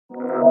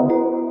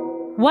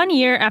1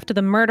 year after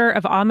the murder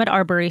of Ahmaud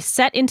Arbery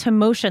set into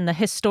motion the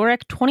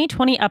historic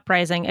 2020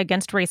 uprising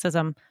against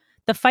racism,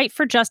 the fight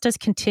for justice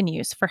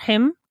continues for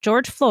him,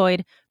 George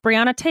Floyd,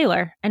 Breonna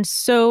Taylor, and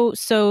so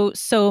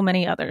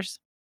many others.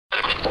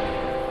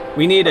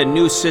 We need a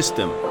new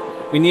system.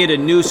 We need a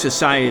new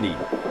society.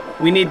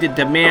 We need to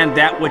demand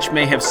that which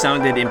may have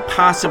sounded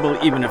impossible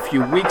even a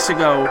few weeks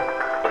ago,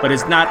 but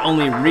is not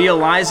only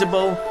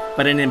realizable,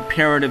 but an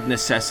imperative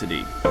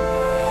necessity.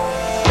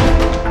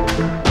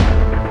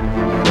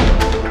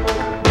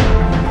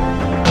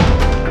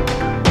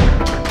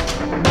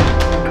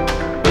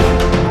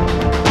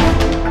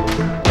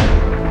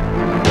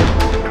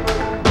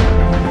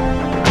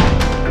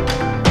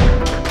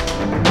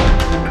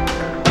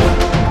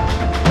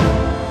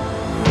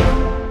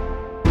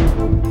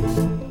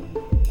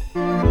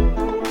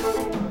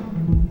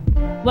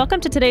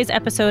 Welcome to today's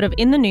episode of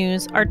In the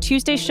News, our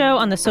Tuesday show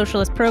on the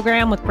Socialist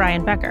Program with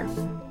Brian Becker.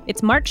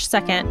 It's March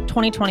 2nd,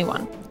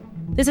 2021.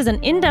 This is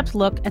an in-depth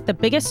look at the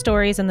biggest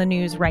stories in the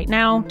news right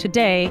now,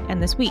 today,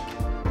 and this week.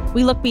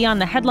 We look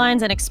beyond the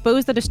headlines and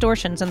expose the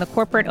distortions in the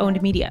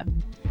corporate-owned media.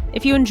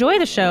 If you enjoy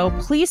the show,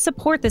 please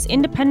support this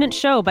independent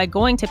show by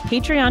going to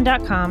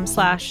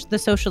patreon.com/The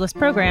Socialist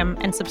Program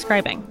and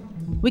subscribing.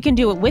 We can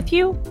do it with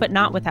you, but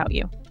not without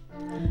you.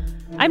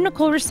 I'm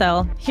Nicole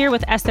Roussell, here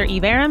with Esther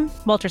Iverem,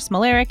 Walter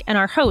Smolarek, and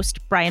our host,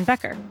 Brian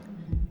Becker.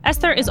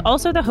 Esther is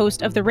also the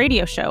host of the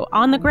radio show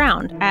On the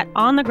Ground at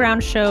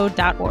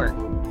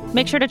onthegroundshow.org.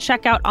 Make sure to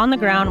check out On the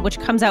Ground, which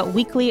comes out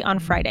weekly on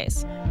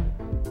Fridays.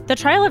 The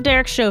trial of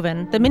Derek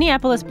Chauvin, the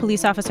Minneapolis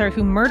police officer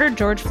who murdered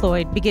George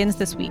Floyd, begins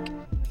this week.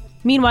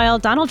 Meanwhile,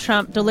 Donald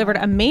Trump delivered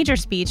a major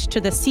speech to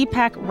the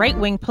CPAC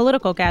right-wing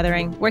political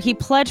gathering where he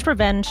pledged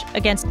revenge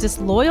against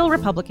disloyal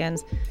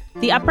Republicans.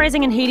 The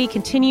uprising in Haiti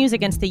continues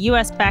against the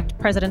U.S.-backed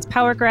president's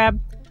power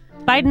grab.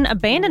 Biden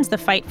abandons the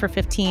fight for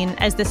 15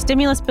 as the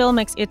stimulus bill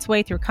makes its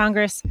way through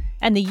Congress,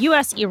 and the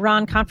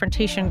U.S.-Iran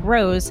confrontation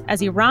grows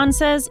as Iran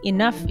says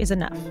enough is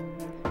enough.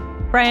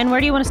 Brian, where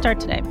do you want to start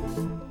today?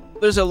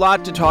 There's a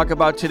lot to talk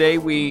about today.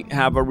 We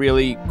have a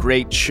really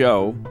great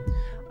show.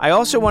 I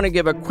also want to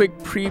give a quick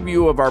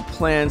preview of our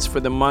plans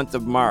for the month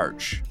of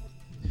March.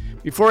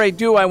 Before I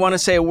do, I want to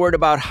say a word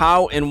about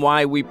how and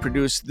why we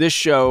produce this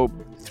show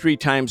 3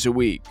 times a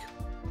week.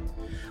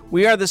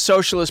 We are the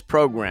Socialist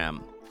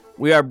Program.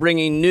 We are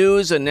bringing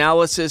news,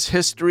 analysis,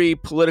 history,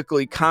 political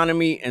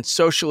economy, and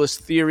socialist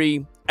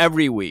theory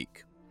every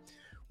week.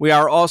 We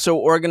are also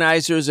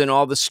organizers in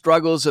all the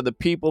struggles of the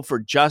people for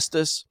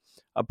justice,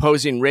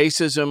 opposing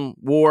racism,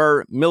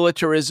 war,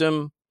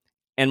 militarism,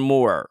 and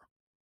more.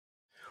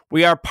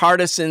 We are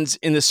partisans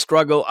in the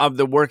struggle of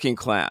the working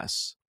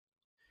class.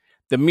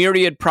 The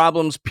myriad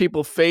problems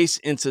people face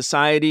in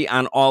society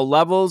on all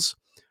levels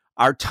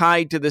are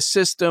tied to the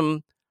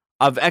system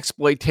of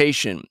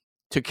exploitation,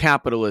 to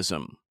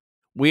capitalism.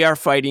 We are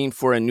fighting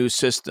for a new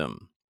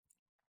system.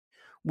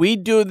 We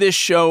do this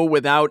show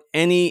without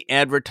any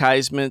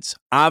advertisements,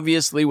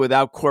 obviously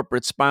without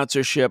corporate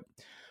sponsorship.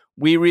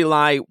 We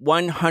rely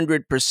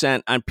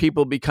 100% on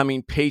people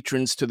becoming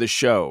patrons to the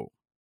show.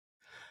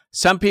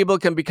 Some people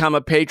can become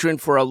a patron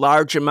for a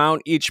large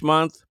amount each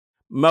month.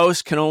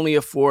 Most can only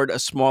afford a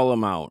small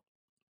amount.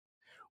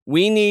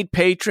 We need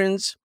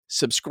patrons,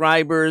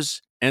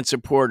 subscribers, and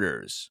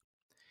supporters.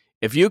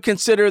 If you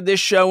consider this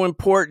show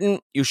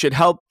important, you should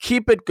help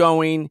keep it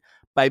going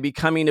by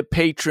becoming a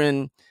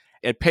patron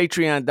at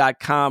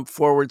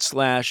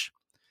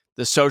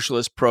patreon.com/The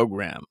Socialist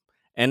Program.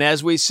 And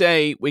as we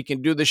say, we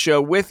can do the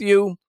show with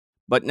you,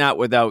 but not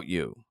without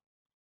you.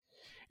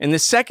 In the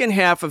second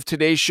half of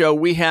today's show,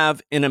 we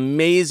have an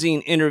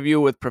amazing interview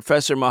with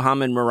Professor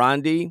Mohammad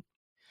Marandi.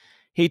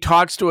 He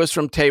talks to us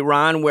from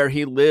Tehran, where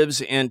he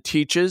lives and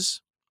teaches.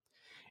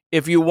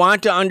 If you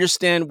want to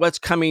understand what's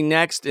coming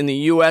next in the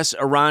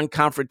U.S.-Iran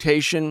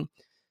confrontation,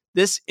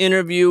 this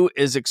interview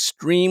is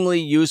extremely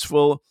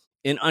useful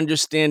in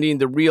understanding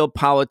the real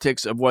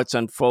politics of what's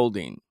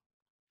unfolding.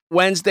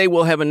 Wednesday,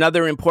 we'll have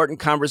another important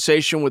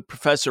conversation with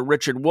Professor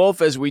Richard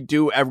Wolff, as we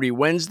do every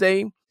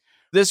Wednesday.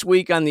 This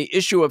week on the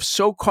issue of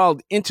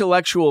so-called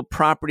intellectual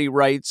property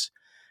rights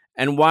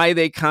and why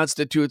they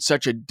constitute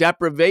such a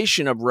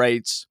deprivation of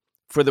rights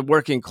for the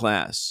working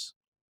class.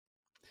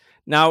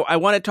 Now, I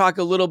want to talk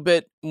a little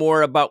bit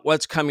more about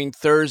what's coming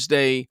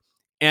Thursday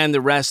and the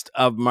rest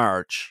of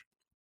March.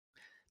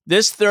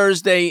 This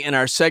Thursday, in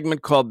our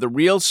segment called The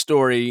Real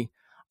Story,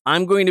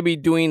 I'm going to be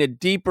doing a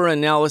deeper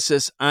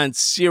analysis on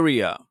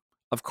Syria.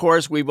 Of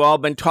course, we've all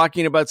been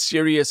talking about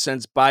Syria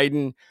since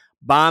Biden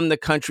bombed the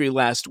country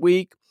last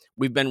week.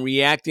 We've been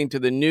reacting to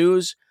the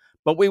news,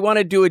 but we want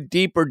to do a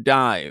deeper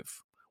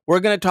dive. We're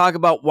going to talk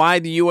about why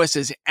the U.S.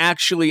 is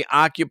actually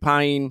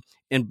occupying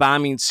and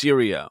bombing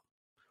Syria.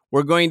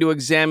 We're going to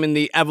examine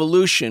the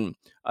evolution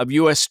of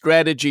U.S.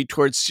 strategy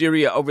towards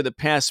Syria over the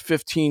past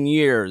 15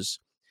 years.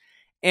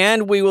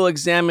 And we will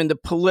examine the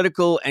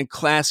political and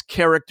class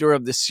character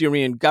of the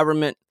Syrian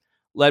government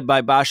led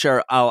by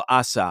Bashar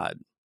al-Assad.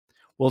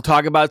 We'll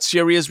talk about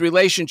Syria's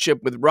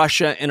relationship with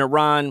Russia and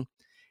Iran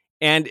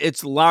and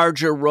its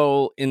larger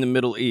role in the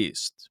Middle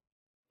East.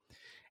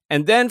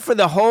 And then for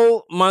the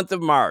whole month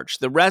of March,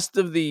 the rest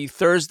of the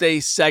Thursday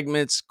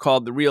segments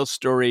called The Real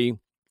Story,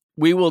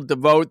 we will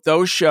devote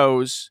those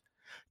shows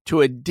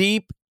to a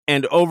deep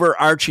and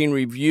overarching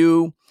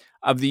review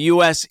of the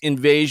U.S.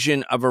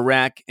 invasion of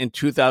Iraq in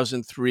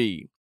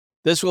 2003.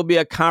 This will be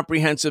a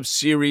comprehensive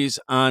series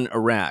on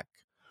Iraq.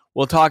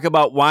 We'll talk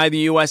about why the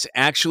U.S.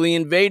 actually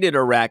invaded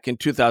Iraq in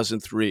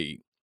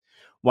 2003,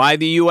 why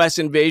the U.S.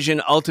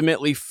 invasion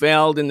ultimately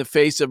failed in the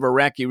face of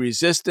Iraqi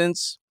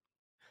resistance,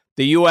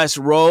 the U.S.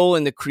 role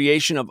in the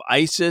creation of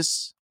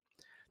ISIS,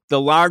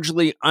 the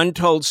largely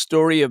untold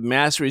story of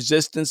mass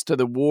resistance to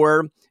the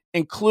war,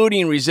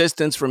 including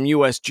resistance from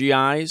U.S.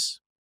 GIs.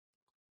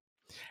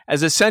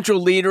 As a central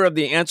leader of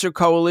the Answer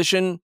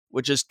Coalition,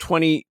 which is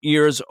 20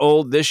 years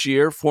old this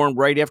year, formed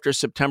right after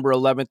September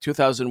 11,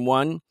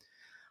 2001,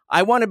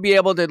 I want to be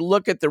able to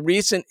look at the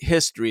recent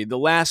history, the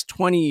last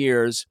 20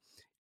 years,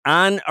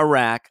 on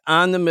Iraq,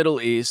 on the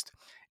Middle East,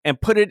 and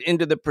put it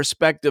into the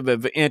perspective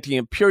of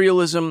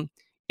anti-imperialism,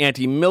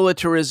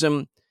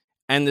 anti-militarism,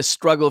 and the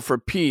struggle for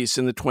peace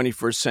in the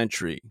 21st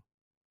century.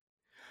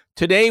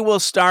 Today, we'll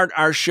start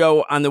our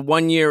show on the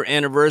one-year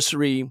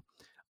anniversary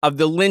of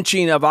the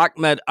lynching of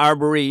Ahmaud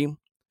Arbery,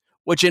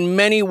 which in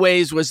many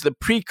ways was the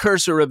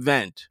precursor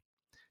event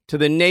to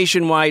the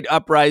nationwide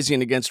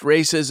uprising against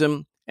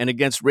racism and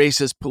against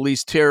racist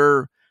police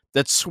terror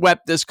that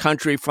swept this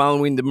country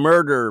following the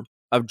murder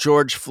of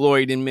George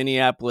Floyd in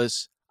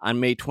Minneapolis on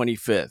May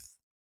 25th.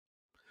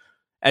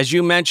 As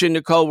you mentioned,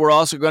 Nicole, we're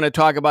also going to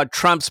talk about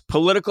Trump's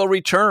political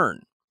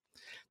return,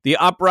 the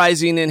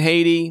uprising in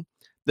Haiti,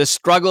 the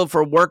struggle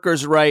for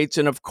workers' rights,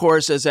 and of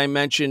course, as I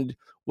mentioned,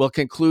 we'll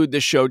conclude the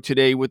show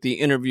today with the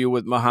interview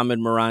with Mohammad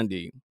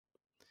Marandi.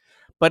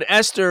 But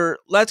Esther,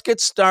 let's get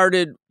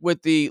started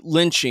with the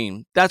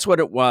lynching. That's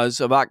what it was,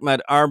 of Ahmaud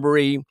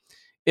Arbery.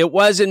 It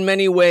was in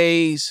many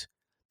ways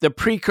the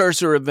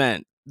precursor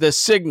event, the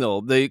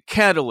signal, the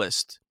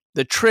catalyst,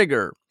 the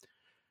trigger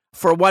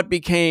for what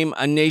became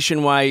a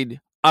nationwide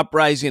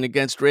uprising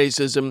against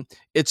racism.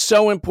 It's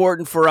so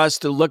important for us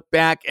to look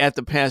back at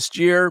the past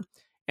year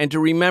and to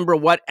remember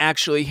what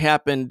actually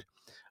happened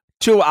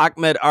to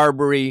Ahmaud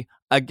Arbery.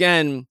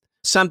 Again,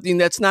 something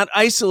that's not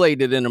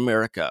isolated in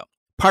America,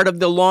 part of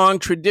the long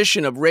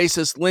tradition of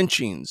racist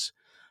lynchings,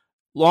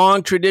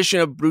 long tradition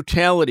of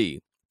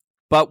brutality.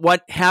 But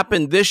what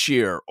happened this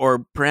year,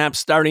 or perhaps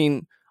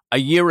starting a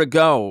year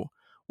ago,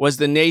 was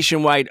the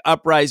nationwide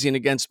uprising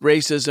against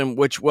racism,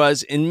 which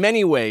was in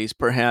many ways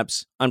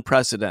perhaps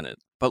unprecedented.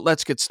 But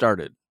let's get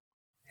started.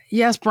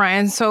 Yes,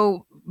 Brian.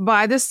 So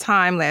by this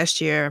time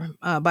last year,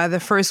 by the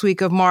first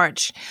week of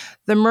March,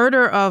 the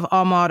murder of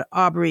Ahmaud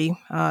Arbery,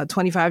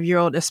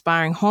 25-year-old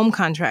aspiring home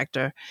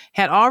contractor,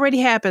 had already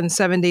happened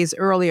 7 days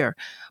earlier,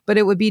 but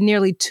it would be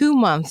nearly 2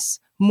 months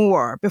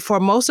more before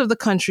most of the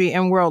country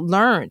and world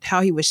learned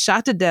how he was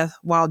shot to death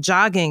while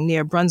jogging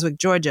near Brunswick,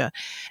 Georgia.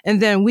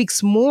 And then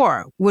weeks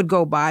more would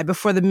go by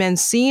before the men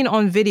seen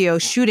on video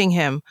shooting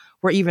him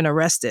were even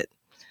arrested.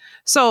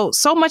 So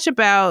much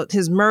about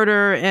his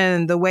murder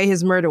and the way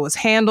his murder was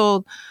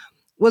handled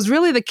was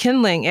really the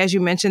kindling, as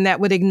you mentioned, that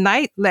would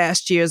ignite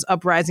last year's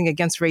uprising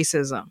against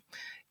racism.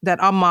 That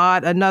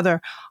Ahmaud,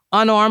 another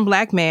unarmed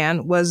Black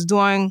man, was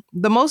doing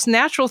the most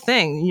natural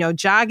thing,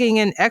 jogging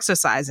and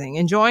exercising,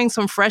 enjoying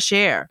some fresh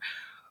air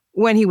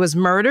when he was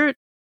murdered.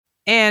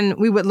 And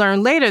we would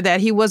learn later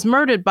that he was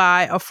murdered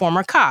by a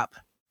former cop.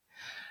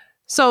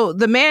 So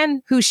the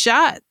man who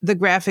shot the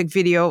graphic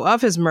video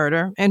of his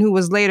murder and who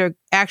was later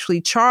actually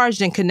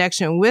charged in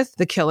connection with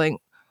the killing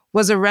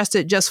was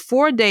arrested just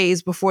 4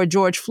 days before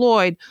George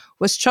Floyd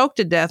was choked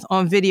to death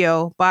on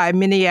video by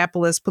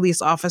Minneapolis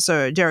police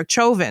officer Derek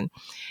Chauvin.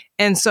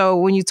 And so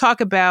when you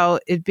talk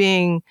about it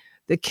being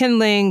the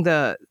kindling,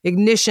 the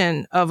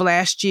ignition of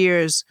last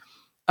year's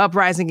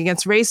uprising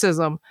against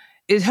racism,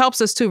 it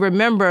helps us to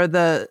remember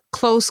the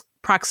close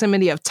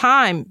proximity of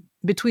time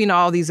between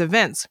all these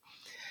events.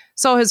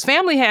 So his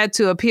family had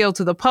to appeal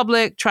to the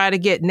public, try to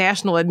get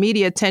national and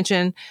media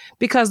attention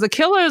because the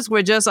killers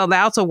were just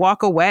allowed to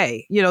walk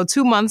away.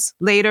 2 months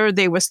later,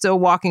 they were still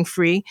walking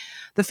free.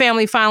 The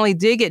family finally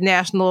did get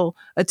national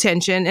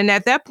attention. And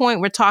at that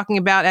point, we're talking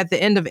about at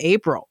the end of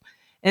April.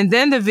 And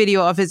then the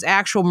video of his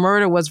actual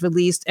murder was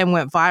released and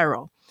went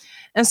viral.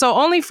 And so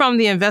only from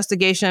the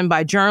investigation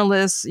by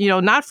journalists,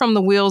 not from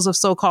the wheels of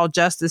so-called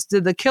justice,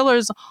 did the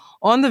killers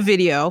on the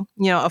video,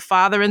 a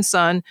father and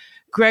son,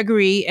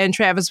 Gregory and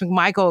Travis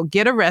McMichael,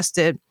 get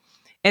arrested.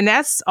 And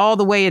that's all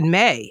the way in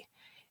May.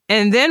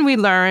 And then we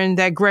learned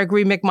that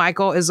Gregory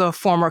McMichael is a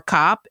former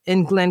cop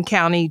in Glenn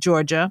County,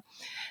 Georgia.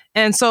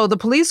 And so the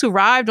police who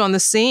arrived on the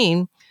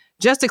scene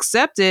just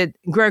accepted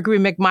Gregory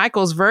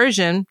McMichael's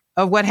version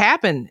of what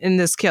happened in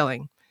this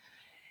killing.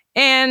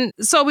 And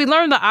so we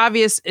learned the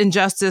obvious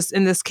injustice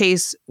in this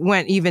case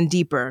went even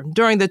deeper.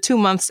 During the 2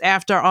 months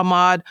after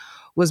Ahmaud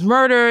was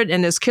murdered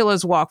and his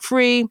killers walked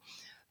free,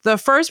 the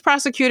first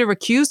prosecutor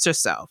recused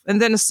herself. And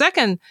then the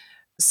second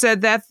said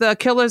that the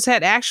killers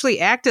had actually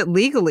acted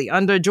legally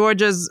under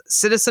Georgia's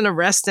citizen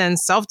arrest and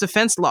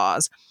self-defense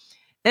laws.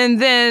 And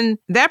then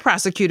that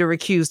prosecutor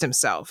recused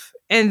himself.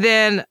 And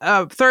then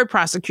a third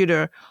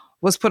prosecutor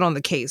was put on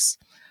the case.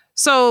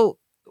 So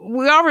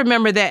we all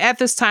remember that at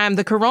this time,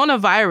 the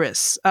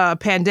coronavirus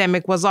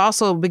pandemic was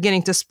also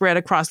beginning to spread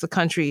across the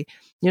country.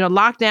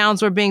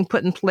 Lockdowns were being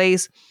put in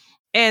place.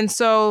 And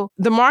so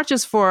the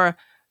marches for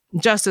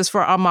justice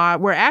for Ahmaud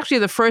were actually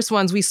the first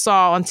ones we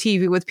saw on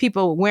TV with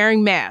people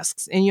wearing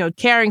masks and,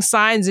 carrying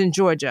signs in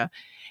Georgia.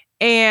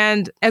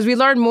 And as we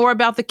learned more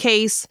about the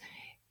case,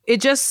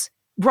 it just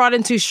brought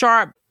into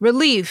sharp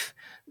relief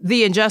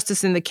the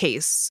injustice in the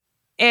case.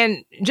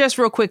 And just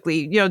real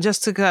quickly,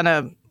 just to kind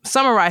of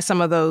summarize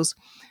some of those,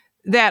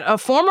 that a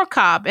former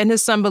cop and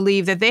his son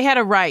believed that they had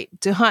a right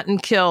to hunt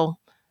and kill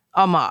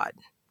Ahmaud,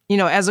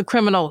 as a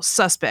criminal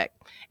suspect,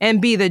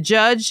 and be the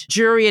judge,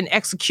 jury, and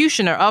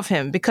executioner of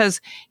him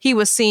because he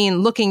was seen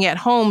looking at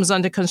homes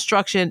under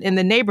construction in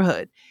the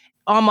neighborhood.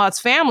 Ahmaud's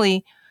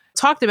family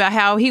talked about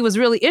how he was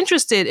really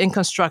interested in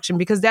construction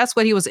because that's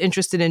what he was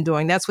interested in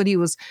doing. That's what he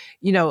was,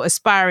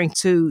 aspiring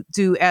to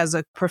do as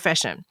a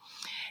profession.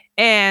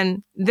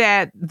 And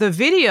that the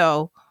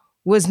video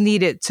was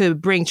needed to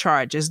bring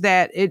charges,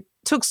 that it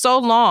took so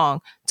long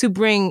to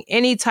bring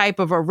any type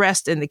of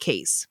arrest in the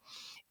case.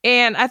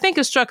 And I think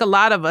it struck a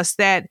lot of us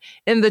that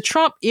in the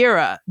Trump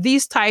era,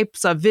 these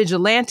types of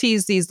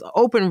vigilantes, these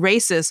open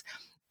racists,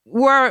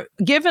 were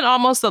given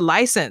almost a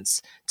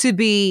license to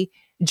be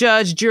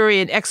judge, jury,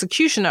 and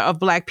executioner of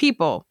Black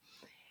people.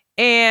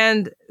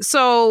 And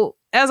so,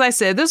 as I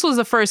said, this was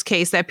the first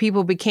case that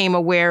people became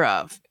aware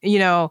of,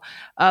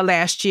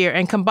 last year.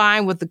 And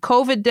combined with the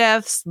COVID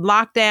deaths,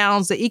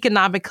 lockdowns, the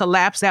economic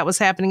collapse that was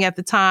happening at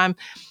the time,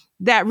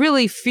 that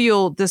really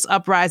fueled this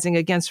uprising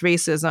against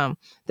racism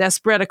that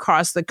spread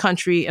across the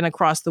country and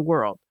across the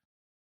world.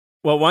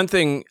 Well, one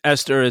thing,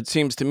 Esther, it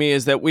seems to me,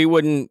 is that we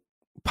wouldn't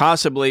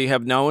possibly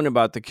have known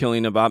about the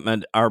killing of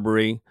Ahmaud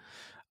Arbery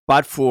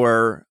but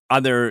for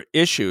other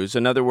issues.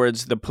 In other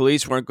words, the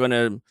police weren't going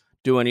to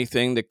do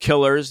anything. The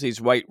killers, these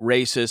white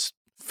racist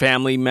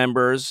family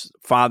members,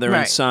 father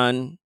and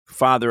son,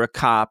 father a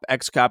cop,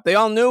 ex-cop, they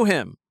all knew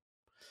him.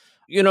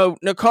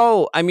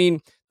 Nicole,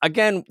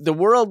 again, the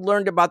world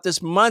learned about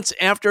this months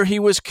after he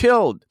was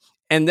killed.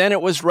 And then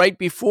it was right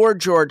before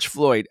George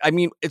Floyd.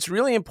 It's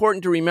really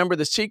important to remember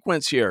the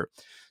sequence here.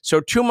 So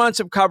 2 months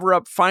of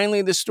cover-up,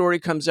 finally the story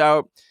comes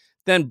out.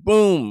 Then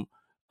boom,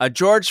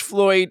 George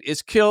Floyd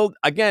is killed.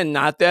 Again,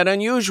 not that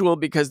unusual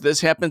because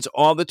this happens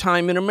all the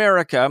time in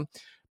America.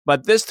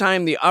 But this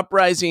time, the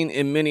uprising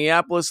in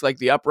Minneapolis, like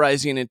the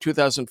uprising in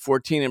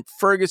 2014 in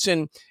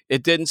Ferguson,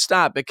 it didn't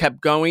stop. It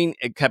kept going,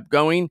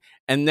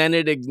 and then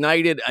it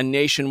ignited a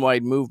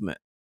nationwide movement.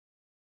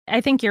 I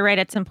think you're right.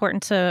 It's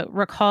important to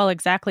recall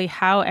exactly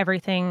how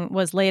everything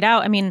was laid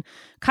out.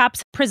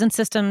 Cops, prison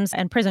systems,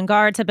 and prison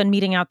guards have been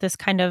meting out this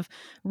kind of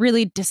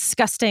really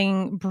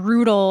disgusting,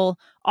 brutal,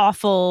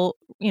 awful,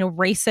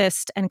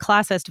 racist and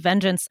classist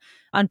vengeance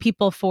on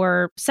people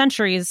for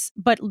centuries.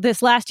 But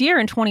this last year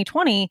in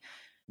 2020,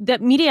 the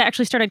media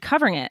actually started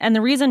covering it. And the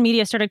reason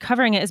media started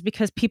covering it is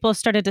because people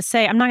started to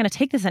say, I'm not going to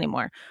take this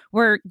anymore.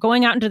 We're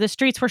going out into the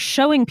streets. We're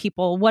showing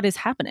people what is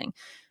happening.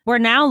 We're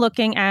now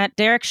looking at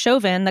Derek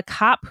Chauvin, the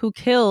cop who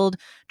killed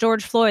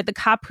George Floyd, the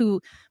cop who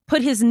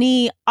put his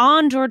knee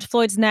on George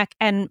Floyd's neck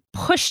and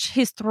pushed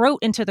his throat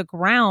into the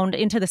ground,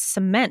 into the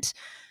cement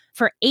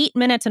for 8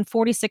 minutes and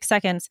 46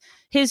 seconds.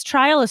 His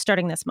trial is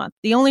starting this month.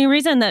 The only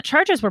reason that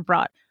charges were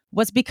brought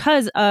was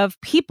because of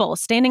people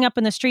standing up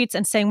in the streets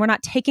and saying, we're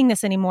not taking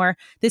this anymore.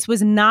 This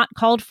was not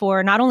called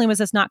for. Not only was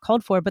this not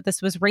called for, but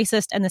this was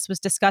racist and this was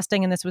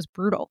disgusting and this was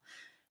brutal.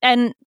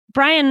 And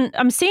Brian,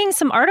 I'm seeing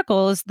some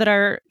articles that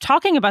are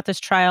talking about this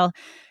trial,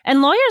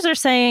 and lawyers are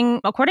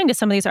saying, according to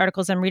some of these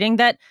articles I'm reading,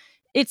 that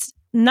it's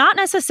not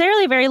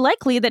necessarily very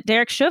likely that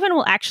Derek Chauvin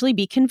will actually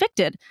be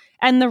convicted.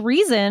 And the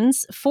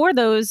reasons for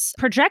those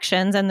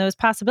projections and those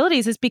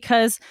possibilities is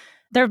because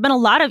there have been a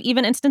lot of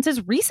even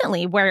instances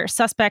recently where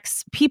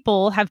suspects,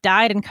 people have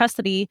died in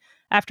custody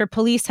after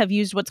police have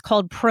used what's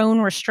called prone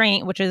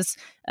restraint, which is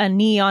a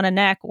knee on a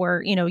neck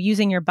or,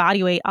 using your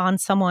body weight on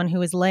someone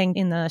who is laying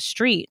in the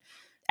street.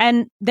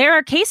 And there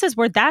are cases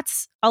where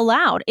that's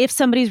allowed if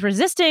somebody's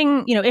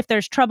resisting, if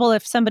there's trouble,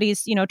 if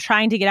somebody's,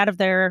 trying to get out of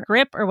their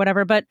grip or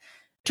whatever. But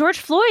George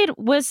Floyd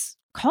was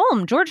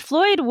calm. George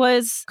Floyd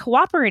was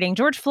cooperating.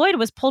 George Floyd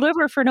was pulled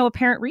over for no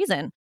apparent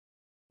reason.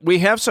 We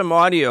have some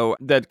audio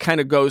that kind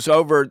of goes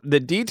over the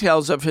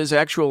details of his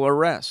actual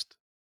arrest.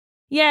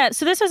 Yeah,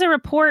 so this was a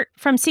report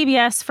from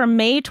CBS from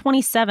May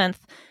 27th,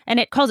 and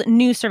it calls it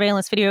new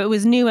surveillance video. It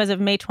was new as of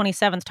May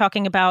 27th,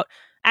 talking about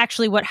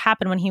actually what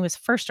happened when he was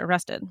first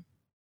arrested.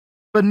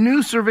 A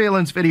new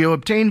surveillance video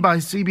obtained by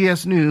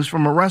CBS News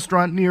from a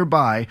restaurant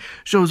nearby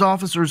shows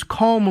officers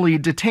calmly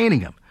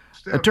detaining him.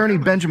 Attorney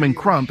Benjamin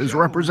Crump is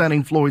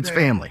representing Floyd's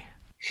family.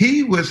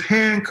 He was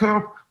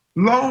handcuffed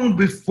long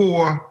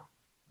before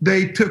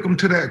they took him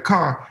to that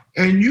car.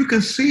 And you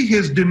can see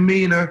his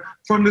demeanor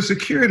from the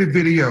security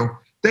video.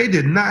 They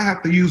did not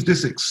have to use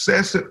this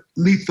excessive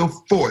lethal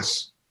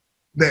force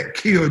that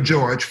killed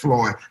George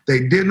Floyd.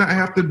 They did not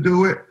have to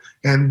do it.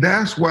 And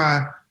that's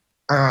why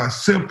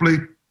simply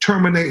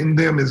terminating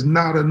them is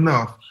not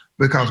enough,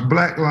 because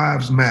Black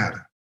lives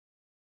matter.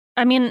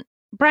 I mean,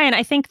 Brian,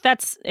 I think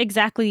that's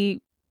exactly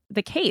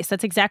the case.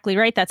 That's exactly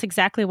right. That's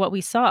exactly what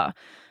we saw.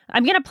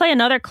 I'm going to play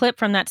another clip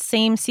from that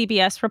same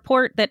CBS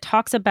report that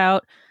talks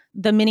about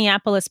the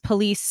Minneapolis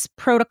police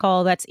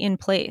protocol that's in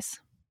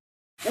place.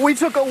 We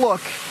took a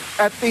look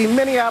at the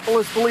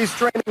Minneapolis Police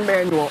Training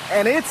Manual,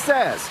 and it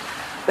says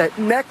that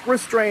neck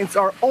restraints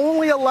are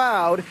only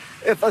allowed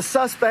if a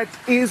suspect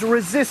is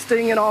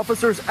resisting an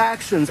officer's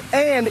actions,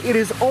 and it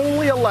is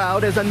only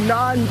allowed as a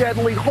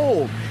non-deadly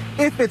hold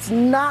if it's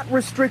not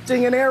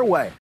restricting an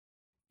airway.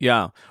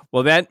 Yeah,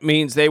 well, that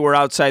means they were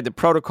outside the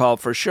protocol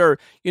for sure.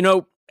 You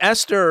know,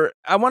 Esther,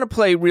 I want to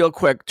play real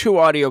quick 2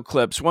 audio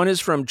clips. One is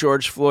from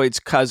George Floyd's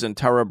cousin,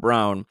 Tara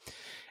Brown,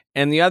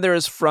 and the other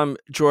is from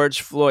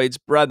George Floyd's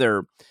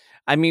brother.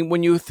 I mean,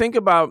 when you think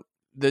about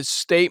the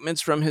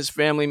statements from his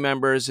family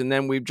members, and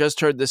then we've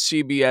just heard the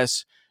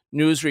CBS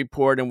News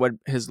report and what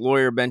his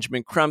lawyer,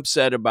 Benjamin Crump,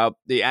 said about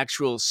the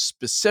actual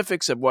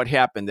specifics of what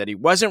happened, that he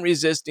wasn't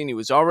resisting, he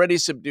was already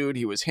subdued,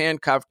 he was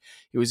handcuffed,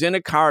 he was in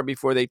a car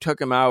before they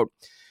took him out.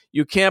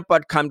 You can't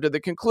but come to the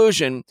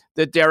conclusion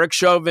that Derek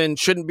Chauvin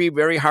shouldn't be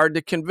very hard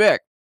to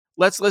convict.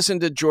 Let's listen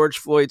to George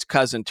Floyd's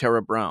cousin,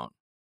 Tara Brown.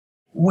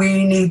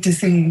 We need to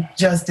see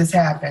justice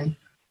happen.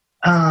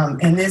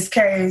 In this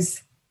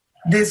case,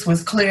 this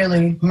was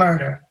clearly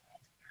murder.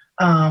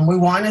 We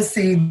want to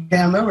see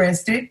them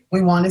arrested.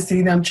 We want to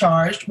see them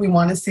charged. We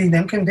want to see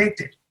them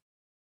convicted.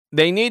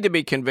 They need to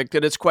be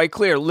convicted. It's quite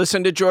clear.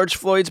 Listen to George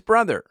Floyd's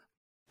brother.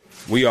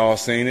 We all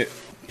seen it,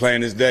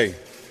 plain as day.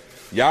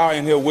 Y'all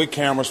in here with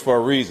cameras for a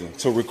reason,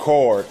 to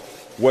record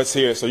what's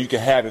here so you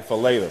can have it for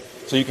later,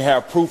 so you can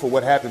have proof of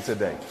what happened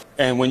today.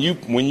 And when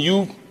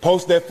you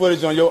post that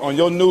footage on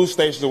your news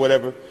stations or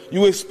whatever,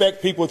 you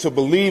expect people to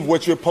believe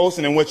what you're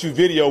posting and what you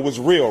video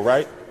was real,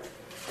 right?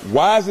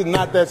 Why is it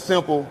not that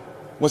simple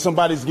when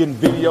somebody's getting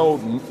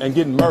videoed and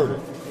getting murdered?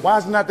 Why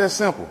is it not that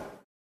simple?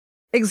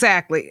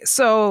 Exactly.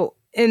 So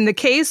in the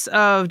case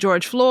of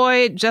George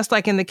Floyd, just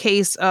like in the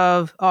case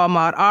of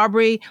Ahmaud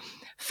Arbery,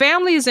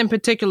 families in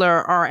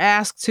particular are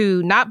asked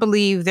to not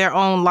believe their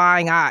own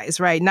lying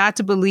eyes, right? Not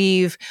to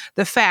believe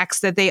the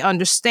facts that they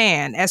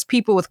understand as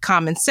people with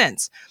common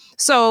sense.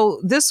 So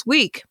this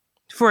week,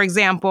 for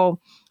example,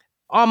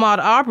 Ahmaud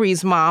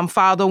Arbery's mom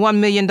filed a $1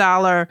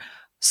 million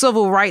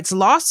civil rights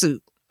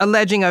lawsuit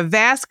alleging a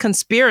vast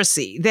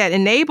conspiracy that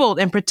enabled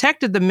and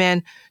protected the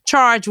men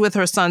charged with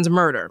her son's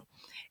murder.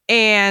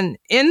 And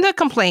in the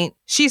complaint,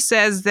 she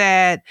says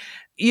that,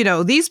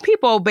 these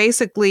people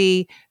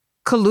basically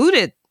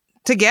colluded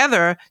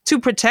together to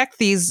protect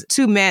these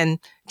 2 men,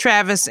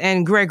 Travis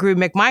and Gregory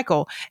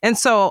McMichael. And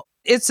so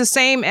it's the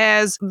same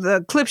as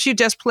the clips you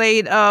just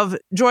played of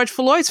George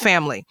Floyd's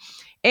family.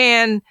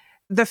 And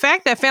the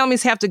fact that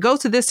families have to go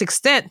to this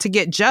extent to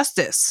get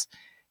justice,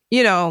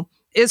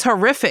 is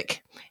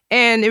horrific.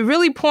 And it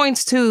really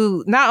points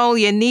to not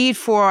only a need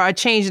for a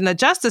change in the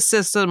justice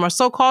system or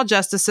so-called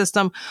justice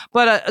system,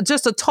 but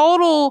just a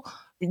total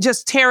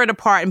just tear it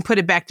apart and put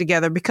it back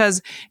together,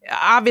 because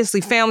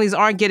obviously families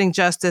aren't getting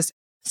justice.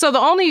 So the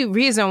only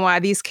reason why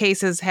these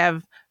cases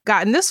have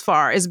gotten this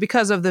far is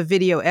because of the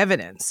video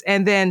evidence.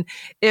 And then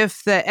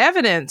if the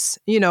evidence,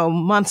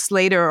 months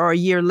later or a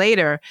year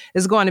later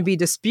is going to be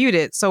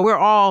disputed, so we're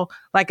all,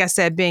 like I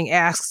said, being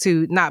asked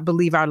to not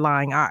believe our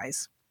lying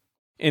eyes.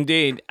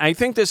 Indeed. I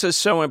think this is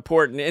so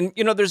important.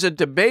 And, there's a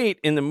debate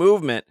in the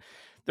movement.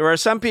 There are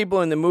some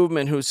people in the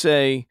movement who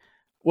say,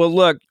 well,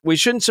 look, we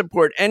shouldn't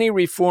support any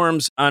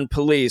reforms on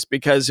police,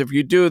 because if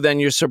you do, then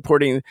you're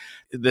supporting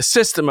the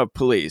system of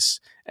police.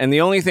 And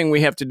the only thing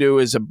we have to do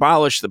is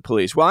abolish the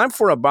police. Well, I'm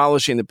for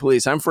abolishing the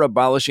police. I'm for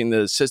abolishing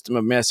the system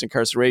of mass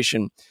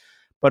incarceration.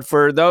 But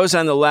for those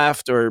on the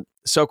left, or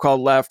so-called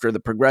left, or the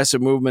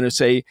progressive movement, who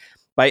say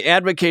by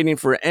advocating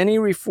for any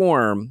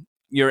reform,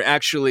 you're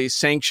actually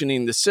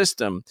sanctioning the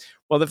system.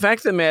 Well, the fact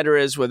of the matter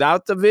is,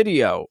 without the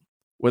video,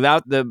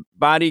 without the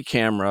body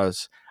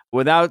cameras,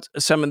 without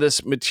some of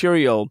this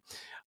material,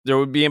 there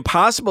would be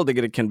impossible to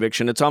get a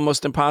conviction. It's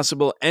almost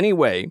impossible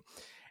anyway.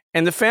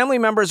 And the family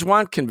members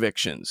want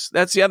convictions.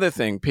 That's the other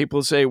thing.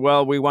 People say,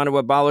 well, we want to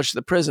abolish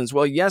the prisons.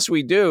 Well, yes,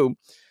 we do.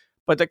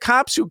 But the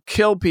cops who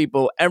kill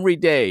people every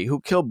day, who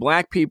kill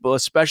Black people,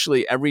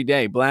 especially every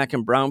day, Black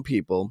and brown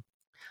people,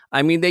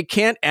 they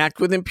can't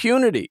act with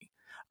impunity.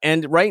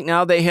 And right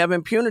now they have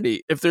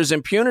impunity. If there's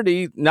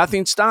impunity,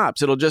 nothing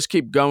stops. It'll just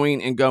keep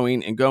going and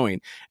going and going.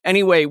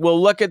 Anyway,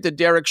 we'll look at the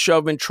Derek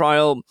Chauvin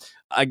trial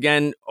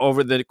again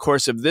over the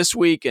course of this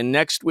week and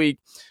next week.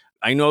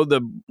 I know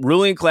the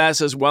ruling class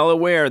is well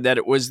aware that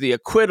it was the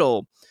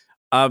acquittal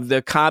of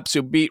the cops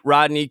who beat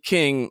Rodney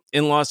King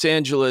in Los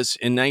Angeles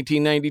in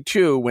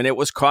 1992 when it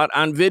was caught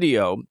on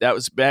video. That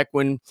was back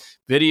when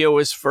video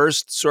was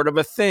first sort of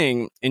a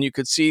thing. And you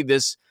could see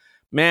this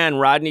man,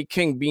 Rodney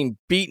King, being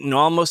beaten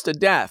almost to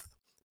death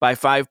by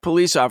 5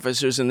 police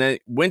officers. And they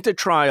went to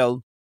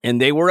trial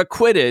and they were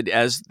acquitted,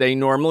 as they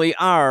normally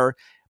are.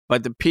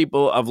 But the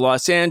people of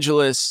Los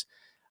Angeles,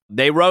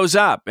 they rose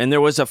up, and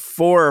there was a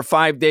 4 or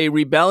 5 day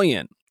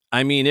rebellion.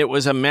 It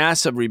was a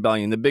massive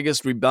rebellion, the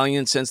biggest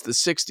rebellion since the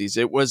 60s.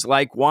 It was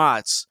like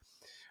Watts.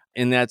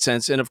 in that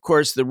sense. And of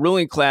course, the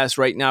ruling class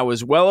right now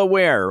is well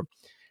aware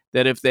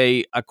that if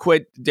they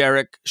acquit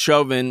Derek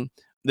Chauvin,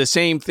 the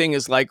same thing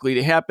is likely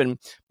to happen.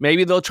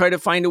 Maybe they'll try to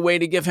find a way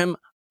to give him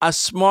a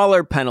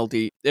smaller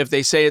penalty. If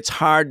they say it's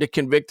hard to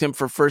convict him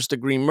for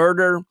first-degree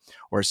murder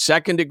or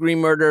second-degree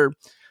murder,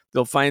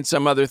 they'll find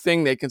some other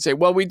thing. They can say,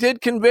 well, we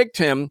did convict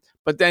him,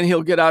 but then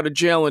he'll get out of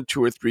jail in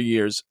 2 or 3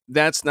 years.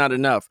 That's not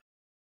enough.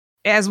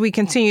 As we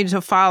continue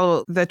to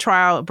follow the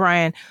trial,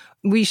 Brian,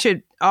 we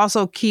should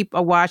also keep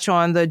a watch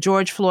on the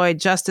George Floyd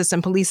Justice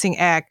and Policing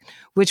Act,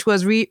 which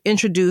was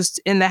reintroduced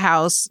in the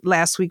House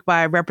last week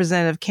by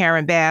Representative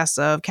Karen Bass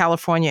of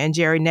California and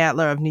Jerry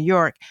Nadler of New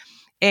York.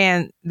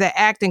 And the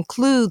act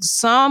includes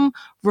some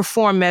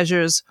reform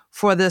measures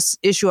for this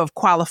issue of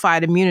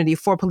qualified immunity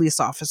for police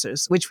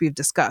officers, which we've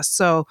discussed.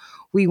 So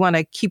we want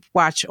to keep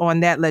watch on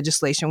that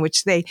legislation,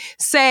 which they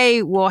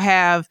say will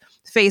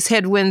face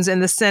headwinds in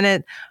the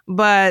Senate.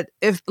 But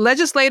if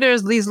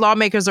legislators, these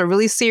lawmakers are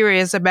really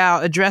serious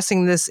about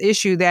addressing this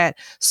issue that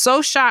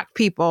so shocked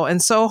people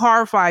and so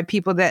horrified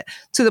people that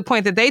to the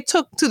point that they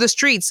took to the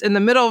streets in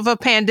the middle of a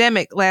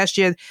pandemic last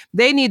year,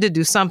 they need to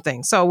do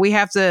something. So we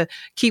have to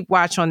keep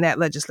watch on that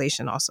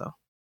legislation also.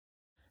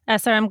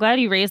 Esther, I'm glad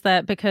you raised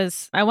that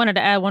because I wanted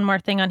to add one more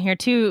thing on here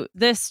too.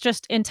 This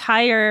just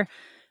entire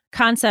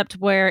concept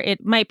where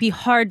it might be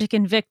hard to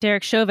convict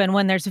Derek Chauvin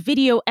when there's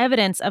video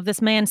evidence of this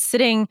man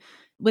sitting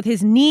with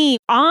his knee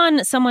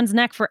on someone's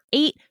neck for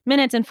 8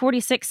 minutes and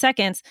 46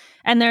 seconds.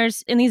 And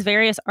there's in these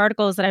various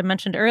articles that I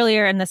mentioned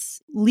earlier and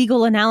this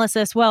legal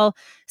analysis, well,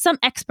 some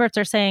experts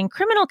are saying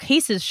criminal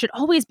cases should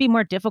always be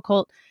more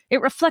difficult.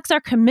 It reflects our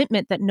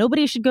commitment that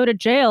nobody should go to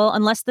jail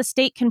unless the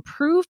state can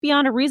prove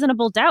beyond a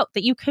reasonable doubt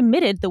that you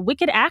committed the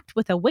wicked act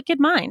with a wicked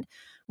mind.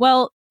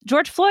 Well,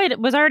 George Floyd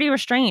was already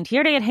restrained. He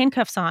already had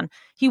handcuffs on.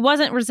 He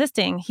wasn't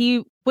resisting.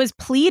 He was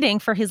pleading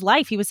for his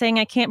life. He was saying,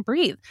 I can't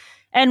breathe.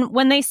 And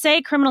when they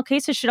say criminal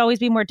cases should always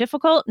be more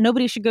difficult,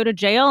 nobody should go to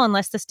jail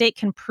unless the state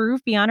can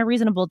prove beyond a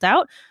reasonable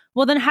doubt,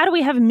 well, then how do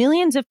we have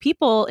millions of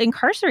people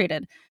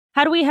incarcerated?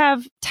 How do we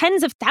have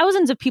tens of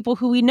thousands of people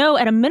who we know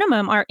at a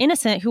minimum are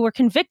innocent, who were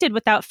convicted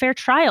without fair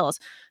trials,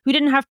 who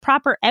didn't have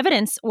proper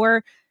evidence,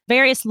 or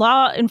various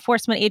law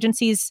enforcement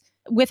agencies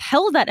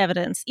withheld that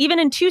evidence? Even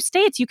in 2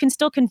 states, you can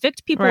still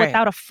convict people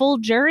without a full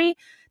jury.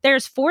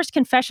 There's forced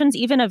confessions,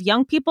 even of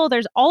young people.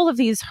 There's all of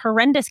these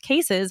horrendous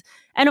cases.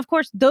 And of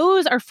course,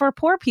 those are for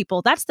poor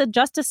people. That's the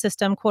justice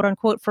system, quote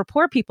unquote, for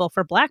poor people,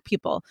 for Black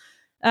people.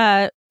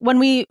 When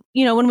we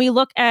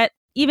look at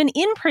even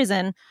in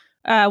prison,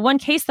 one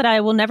case that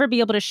I will never be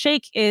able to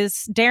shake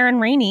is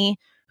Darren Rainey,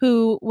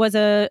 who was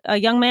a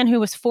young man who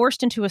was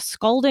forced into a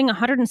scalding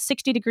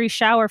 160-degree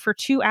shower for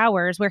 2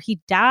 hours where he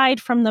died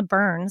from the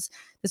burns.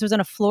 This was in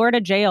a Florida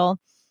jail.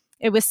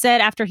 It was said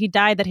after he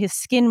died that his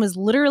skin was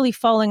literally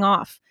falling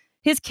off.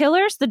 His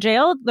killers,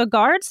 the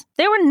guards,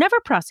 they were never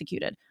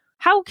prosecuted.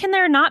 How can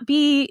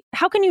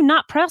you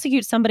not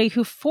prosecute somebody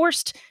who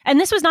forced, and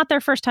this was not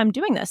their first time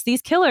doing this.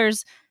 These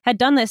killers had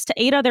done this to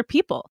 8 other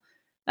people.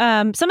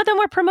 Some of them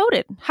were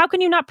promoted. How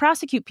can you not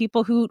prosecute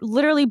people who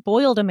literally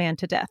boiled a man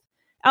to death?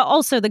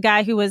 Also, the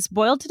guy who was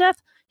boiled to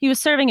death, he was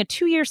serving a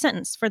 2-year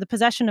sentence for the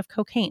possession of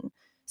cocaine.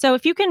 So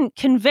if you can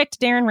convict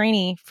Darren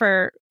Rainey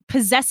for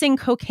possessing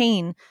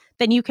cocaine,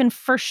 then you can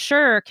for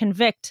sure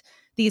convict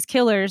these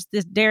killers,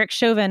 this Derek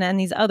Chauvin and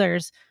these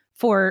others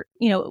for,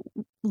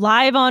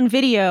 live on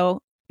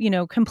video,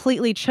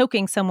 completely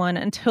choking someone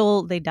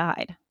until they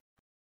died.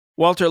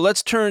 Walter,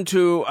 let's turn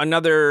to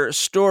another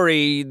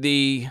story.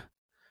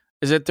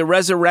 Is it the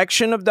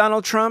resurrection of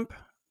Donald Trump?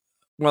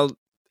 Well,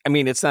 I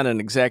mean, it's not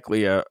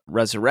exactly a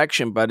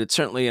resurrection, but it's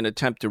certainly an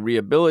attempt to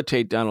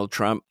rehabilitate Donald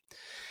Trump.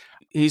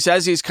 He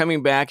says he's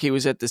coming back. He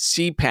was at the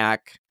CPAC,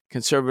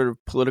 Conservative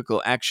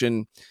Political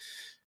Action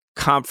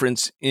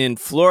Conference in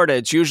Florida.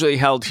 It's usually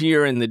held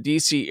here in the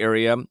D.C.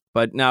 area,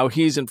 but now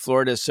he's in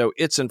Florida, so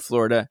it's in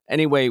Florida.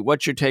 Anyway,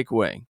 what's your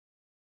takeaway?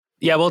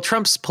 Yeah, well,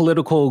 Trump's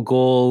political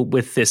goal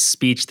with this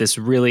speech, this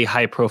really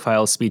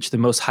high-profile speech, the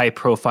most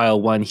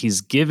high-profile one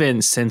he's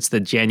given since the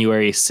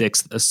January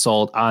 6th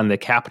assault on the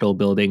Capitol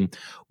building,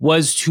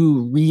 was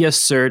to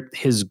reassert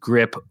his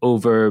grip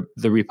over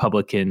the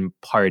Republican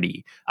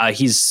Party.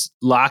 He's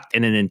locked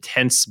in an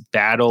intense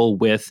battle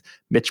with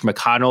Mitch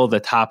McConnell, the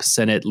top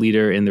Senate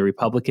leader in the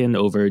Republican,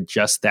 over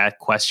just that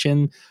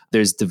question.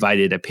 There's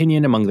divided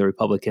opinion among the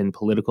Republican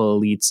political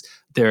elites.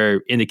 There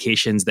are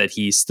indications that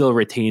he still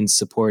retains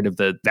support of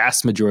the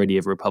vast majority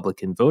of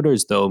Republican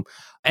voters, though.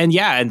 And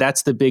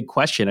that's the big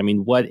question. I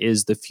mean, what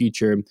is the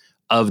future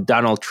of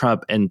Donald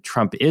Trump and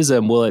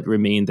Trumpism? Will it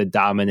remain the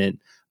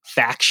dominant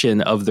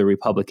faction of the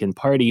Republican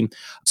Party?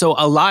 So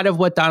a lot of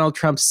what Donald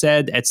Trump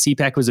said at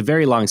CPAC was a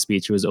very long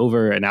speech. It was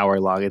over an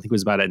hour long. I think it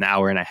was about an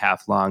hour and a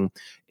half long.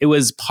 It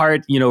was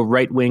part,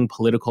 right-wing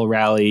political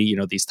rally,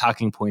 these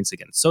talking points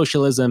against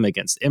socialism,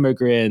 against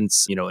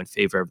immigrants, in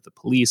favor of the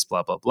police,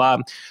 blah, blah, blah.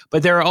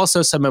 But there are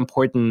also some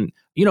important,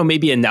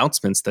 maybe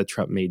announcements that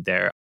Trump made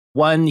there.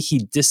 One, he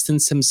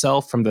distanced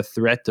himself from the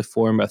threat to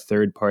form a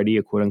third party,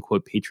 a quote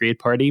unquote patriot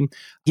party.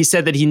 He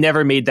said that he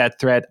never made that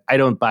threat. I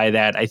don't buy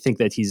that. I think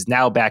that he's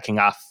now backing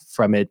off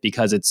from it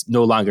because it's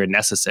no longer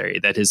necessary,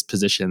 that his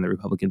position in the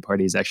Republican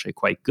Party is actually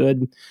quite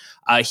good.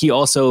 He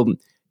also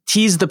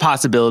teased the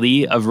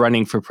possibility of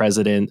running for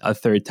president a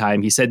third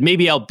time. He said,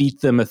 maybe I'll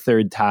beat them a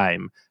third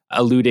time,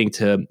 alluding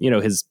to,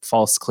 his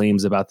false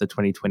claims about the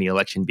 2020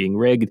 election being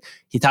rigged.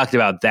 He talked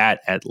about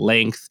that at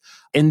length.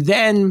 And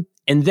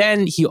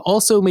then he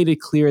also made it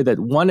clear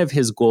that one of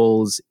his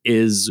goals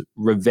is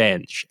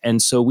revenge.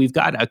 And so we've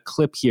got a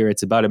clip here.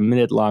 It's about a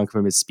minute long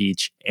from his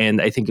speech,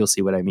 and I think you'll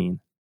see what I mean.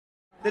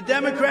 The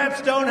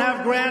Democrats don't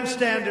have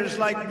grandstanders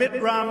like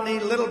Mitt Romney,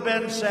 Little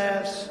Ben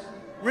Sass,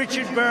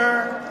 Richard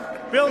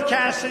Burr, Bill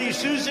Cassidy,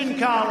 Susan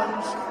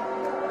Collins,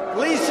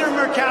 Lisa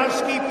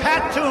Murkowski,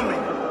 Pat Toomey.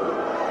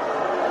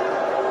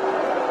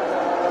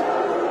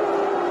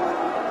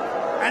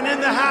 And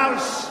in the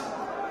House,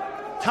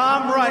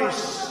 Tom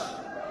Rice,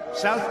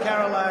 South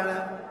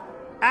Carolina,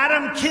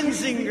 Adam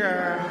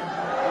Kinzinger,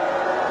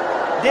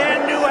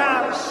 Dan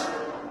Newhouse,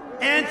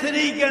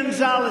 Anthony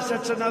Gonzalez,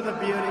 that's another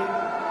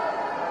beauty,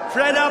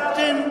 Fred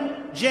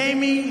Upton,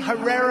 Jamie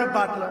Herrera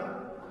Butler,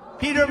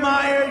 Peter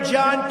Meyer,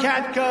 John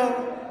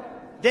Katko,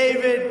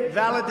 David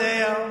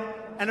Valadeo,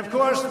 and of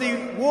course the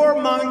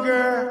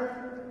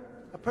warmonger,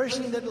 a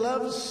person that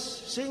loves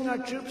seeing our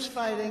troops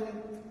fighting,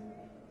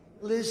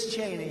 Liz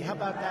Cheney. How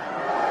about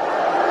that?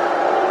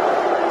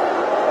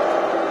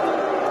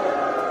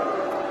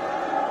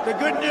 The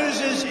good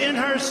news is in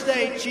her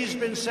state, she's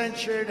been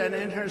censured, and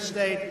in her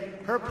state,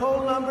 her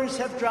poll numbers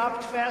have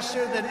dropped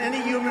faster than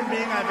any human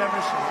being I've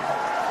ever seen.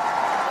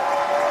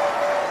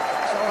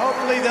 So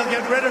hopefully they'll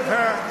get rid of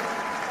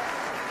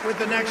her with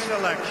the next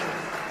election.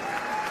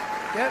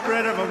 Get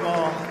rid of them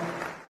all.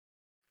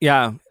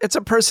 Yeah, it's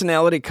a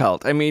personality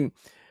cult. I mean,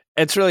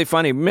 it's really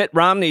funny. Mitt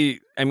Romney,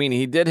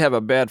 he did have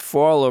a bad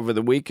fall over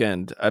the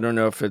weekend. I don't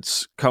know if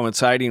it's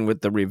coinciding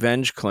with the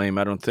revenge claim.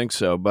 I don't think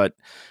so. But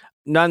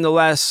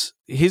nonetheless,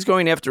 he's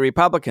going after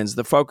Republicans.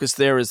 The focus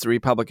there is the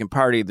Republican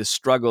Party, the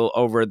struggle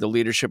over the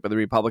leadership of the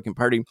Republican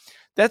Party.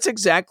 That's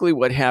exactly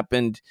what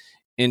happened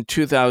in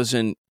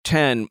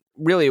 2010.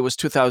 Really, it was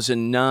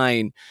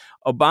 2009.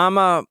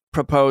 Obama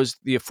proposed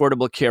the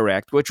Affordable Care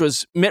Act, which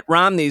was Mitt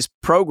Romney's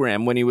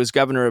program when he was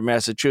governor of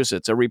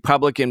Massachusetts, a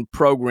Republican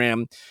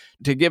program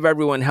to give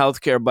everyone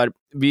health care, but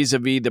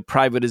vis-a-vis the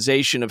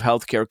privatization of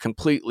health care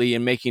completely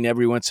and making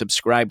everyone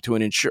subscribe to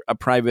a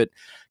private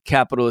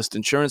capitalist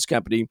insurance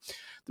company.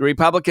 The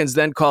Republicans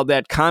then called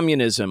that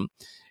communism.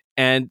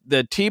 And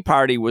the Tea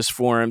Party was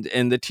formed,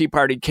 and the Tea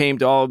Party came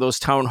to all of those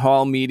town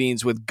hall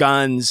meetings with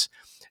guns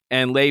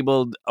and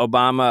labeled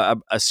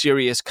Obama a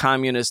serious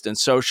communist and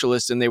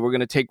socialist, and they were going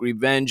to take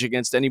revenge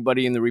against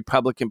anybody in the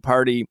Republican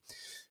Party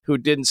who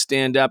didn't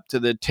stand up to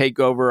the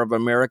takeover of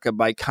America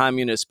by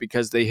communists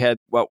because they had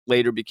what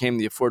later became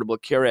the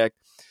Affordable Care Act.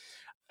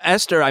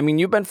 Esther,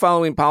 you've been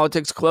following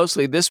politics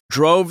closely. This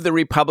drove the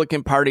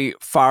Republican Party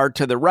far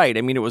to the right.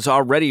 It was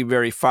already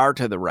very far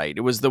to the right.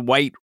 It was the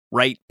white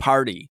right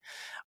party,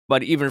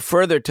 but even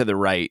further to the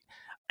right.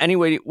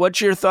 Anyway,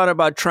 what's your thought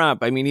about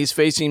Trump? He's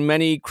facing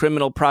many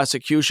criminal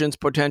prosecutions,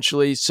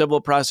 potentially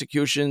civil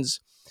prosecutions.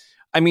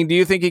 Do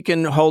you think he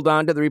can hold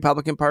on to the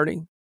Republican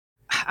Party?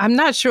 I'm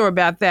not sure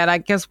about that. I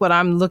guess what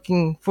I'm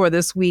looking for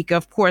this week,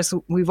 of course,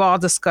 we've all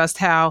discussed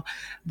how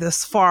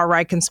this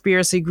far-right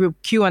conspiracy group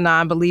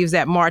QAnon believes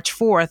that March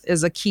 4th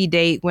is a key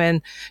date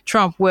when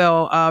Trump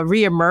will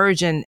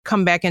reemerge and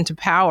come back into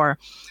power.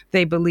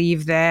 They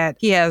believe that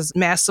he has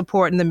mass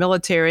support in the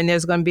military and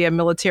there's going to be a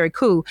military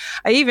coup.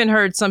 I even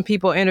heard some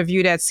people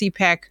interviewed at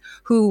CPAC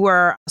who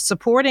were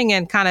supporting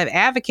and kind of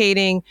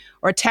advocating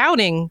or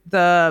touting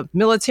the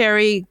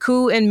military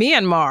coup in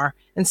Myanmar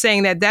and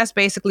saying that that's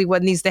basically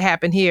what needs to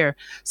happen here.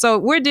 So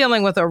we're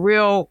dealing with a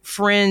real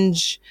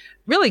fringe,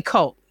 really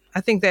cult.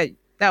 I think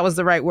that was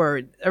the right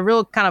word, a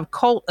real kind of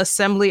cult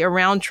assembly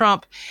around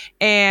Trump.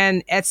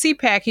 And at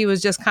CPAC, he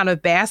was just kind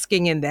of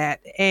basking in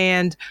that.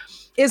 And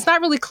it's not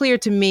really clear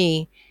to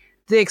me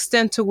the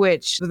extent to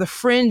which the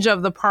fringe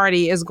of the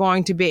party is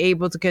going to be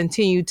able to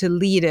continue to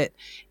lead it.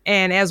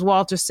 And as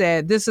Walter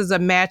said, this is a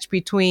match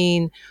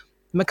between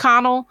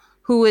McConnell,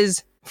 who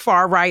is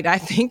far right, I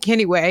think,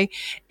 anyway,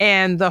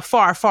 and the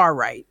far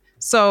right.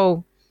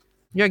 So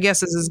your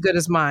guess is as good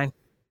as mine.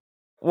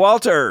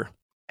 Walter,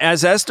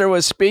 as Esther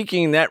was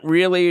speaking, that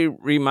really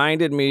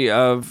reminded me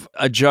of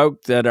a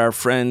joke that our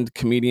friend,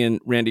 comedian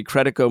Randy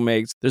Credico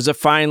makes. There's a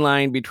fine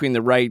line between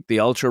the right, the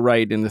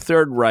ultra-right, and the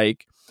Third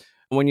Reich.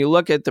 When you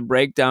look at the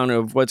breakdown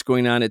of what's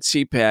going on at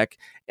CPAC,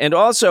 and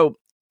also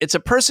it's a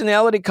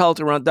personality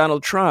cult around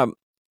Donald Trump.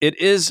 It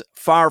is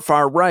far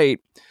right.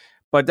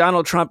 But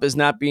Donald Trump is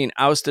not being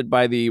ousted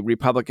by the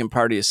Republican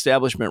Party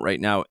establishment right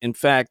now. In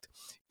fact,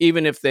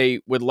 even if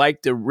they would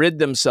like to rid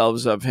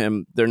themselves of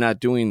him, they're not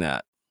doing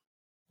that.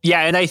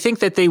 Yeah, and I think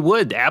that they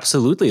would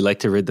absolutely like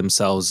to rid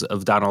themselves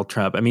of Donald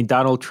Trump. I mean,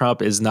 Donald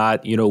Trump is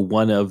not,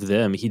 one of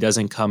them. He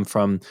doesn't come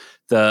from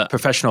the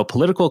professional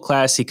political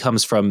class. He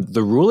comes from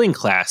the ruling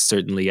class,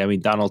 certainly. I mean,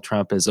 Donald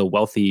Trump is a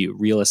wealthy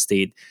real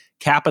estate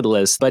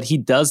capitalist, but he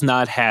does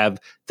not have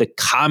the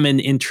common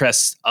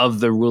interests of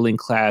the ruling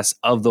class,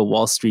 of the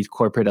Wall Street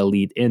corporate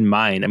elite in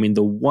mind. I mean,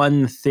 the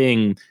one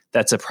thing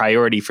that's a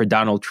priority for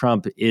Donald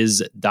Trump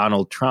is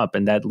Donald Trump,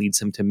 and that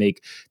leads him to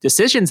make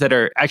decisions that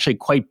are actually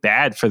quite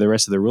bad for the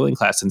rest of the ruling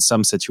class in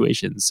some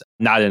situations.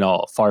 Not in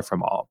all, far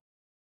from all.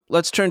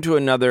 Let's turn to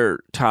another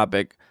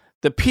topic.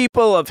 The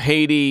people of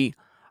Haiti,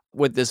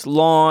 with this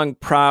long,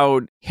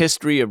 proud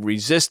history of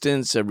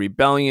resistance, of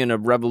rebellion,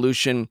 of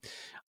revolution,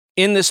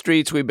 in the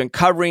streets. We've been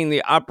covering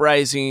the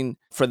uprising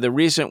for the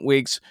recent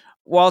weeks.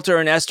 Walter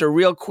and Esther,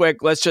 real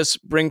quick, let's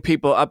just bring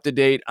people up to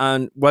date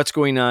on what's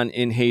going on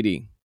in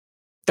Haiti.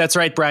 That's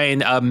right,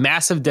 Brian.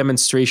 Massive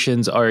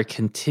demonstrations are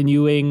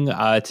continuing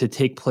to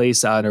take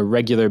place on a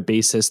regular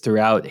basis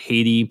throughout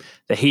Haiti.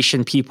 The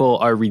Haitian people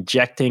are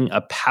rejecting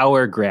a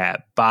power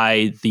grab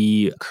by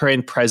the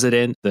current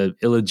president, the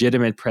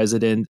illegitimate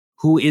president,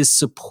 who is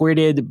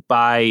supported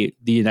by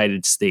the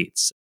United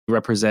States.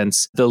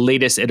 Represents the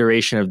latest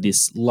iteration of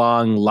this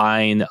long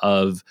line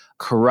of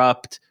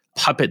corrupt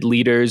puppet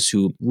leaders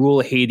who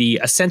rule Haiti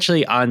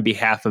essentially on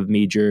behalf of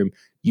major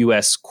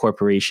U.S.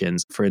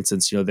 corporations. For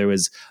instance, there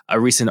was a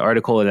recent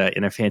article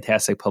in a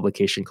fantastic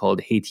publication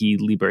called Haiti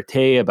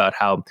Liberté about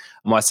how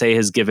Moisset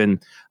has given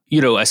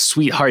a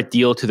sweetheart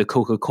deal to the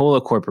Coca-Cola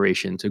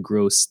Corporation to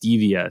grow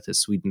stevia to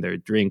sweeten their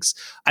drinks.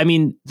 I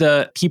mean,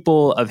 the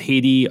people of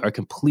Haiti are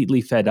completely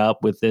fed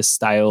up with this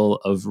style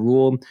of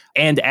rule.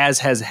 And as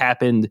has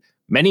happened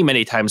many,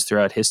 many times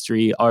throughout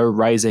history, are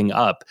rising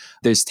up.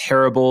 There's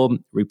terrible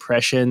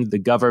repression. The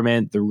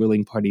government, the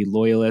ruling party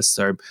loyalists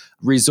are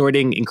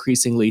resorting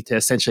increasingly to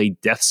essentially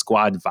death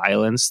squad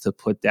violence to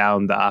put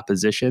down the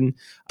opposition.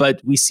 But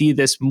we see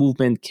this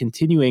movement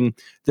continuing.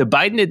 The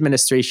Biden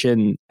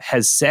administration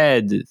has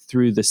said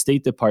through the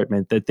State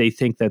Department that they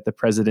think that the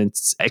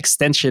president's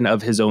extension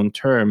of his own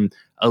term,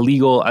 a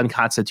legal,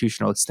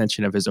 unconstitutional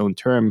extension of his own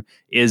term,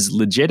 is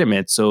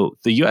legitimate. So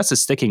the U.S.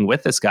 is sticking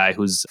with this guy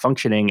who's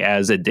functioning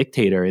as a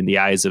dictator in the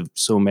eyes of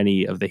so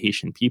many of the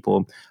Haitian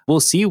people.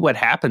 We'll see what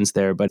happens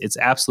there, but it's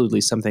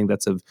absolutely something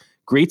that's of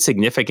great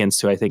significance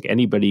to, I think,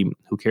 anybody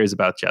who cares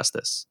about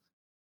justice.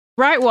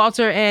 Right,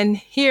 Walter. And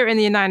here in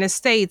the United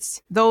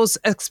States, those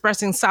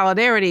expressing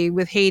solidarity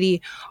with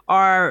Haiti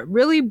are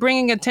really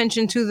bringing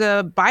attention to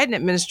the Biden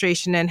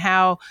administration and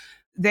how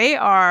they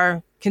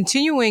are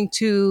continuing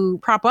to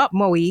prop up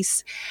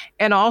Moise,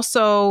 and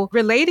also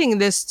relating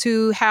this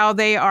to how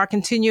they are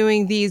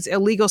continuing these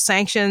illegal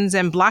sanctions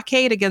and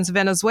blockade against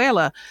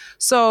Venezuela.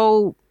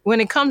 So when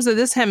it comes to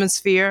this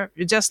hemisphere,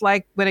 just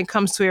like when it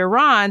comes to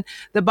Iran,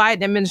 the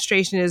Biden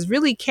administration is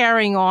really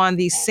carrying on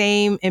these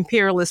same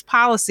imperialist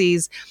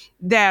policies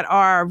that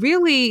are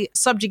really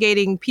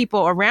subjugating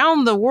people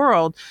around the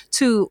world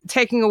to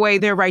taking away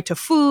their right to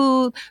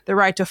food, their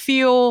right to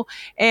fuel,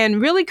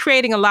 and really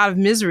creating a lot of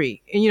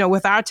misery,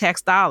 with our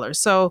tax dollars.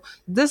 So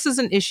this is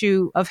an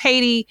issue of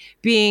Haiti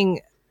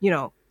being,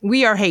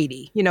 we are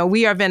Haiti,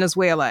 we are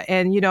Venezuela.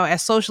 And,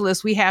 as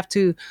socialists, we have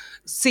to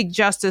seek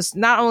justice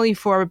not only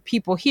for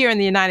people here in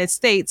the United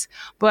States,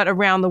 but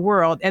around the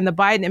world. And the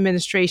Biden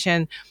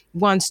administration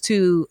wants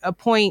to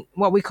appoint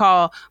what we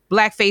call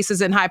black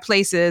faces in high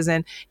places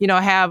and,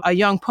 have a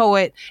young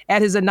poet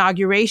at his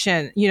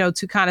inauguration,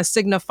 to kind of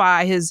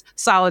signify his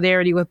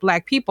solidarity with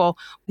black people.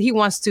 He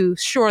wants to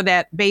shore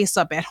that base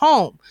up at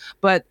home.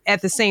 But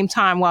at the same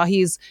time, while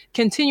he's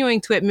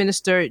continuing to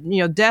administer,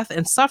 death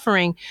and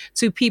suffering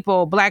to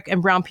people, black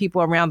and brown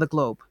people around the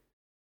globe.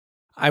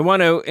 I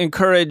want to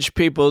encourage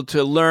people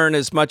to learn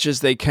as much as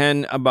they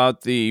can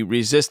about the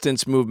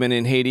resistance movement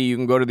in Haiti. You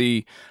can go to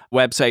the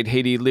website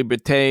Haiti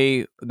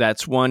Liberté.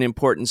 That's one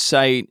important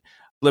site.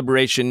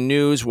 Liberation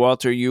News.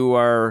 Walter, you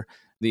are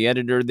the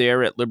editor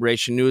there at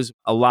Liberation News.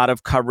 A lot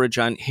of coverage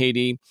on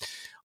Haiti.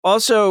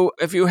 Also,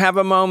 if you have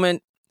a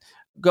moment,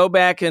 go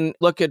back and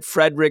look at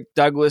Frederick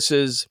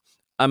Douglass's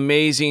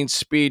amazing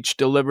speech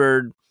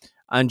delivered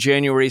on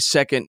January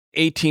 2nd,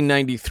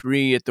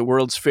 1893 at the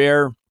World's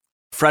Fair.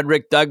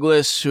 Frederick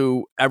Douglass,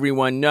 who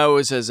everyone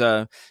knows as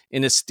an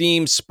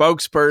esteemed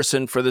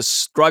spokesperson for the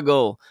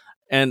struggle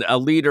and a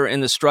leader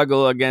in the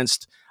struggle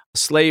against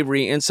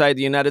slavery inside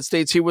the United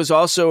States. He was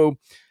also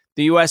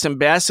the U.S.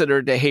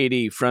 ambassador to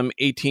Haiti from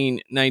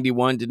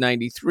 1891 to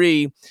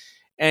 93.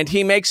 And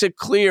he makes it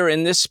clear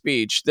in this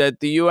speech that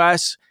the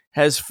U.S.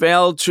 has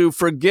failed to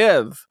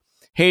forgive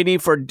Haiti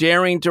for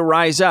daring to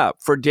rise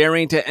up, for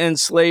daring to end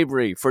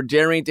slavery, for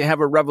daring to have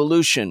a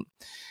revolution.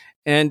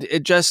 And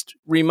it just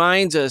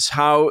reminds us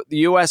how the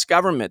U.S.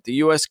 government, the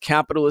U.S.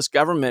 capitalist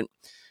government,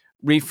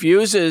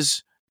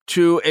 refuses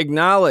to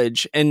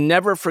acknowledge and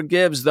never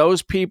forgives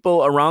those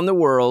people around the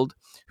world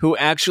who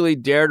actually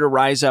dare to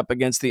rise up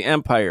against the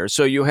empire.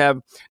 So you have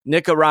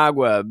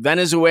Nicaragua,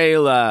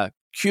 Venezuela,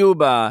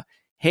 Cuba,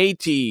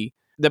 Haiti,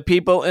 the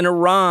people in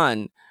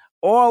Iran,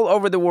 all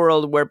over the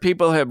world where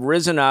people have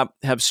risen up,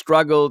 have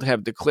struggled,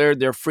 have declared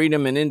their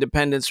freedom and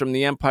independence from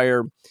the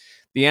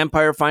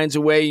empire finds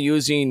a way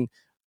using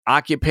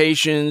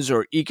occupations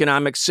or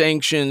economic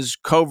sanctions,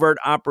 covert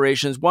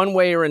operations, one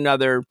way or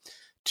another,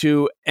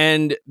 to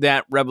end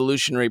that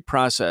revolutionary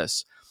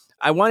process.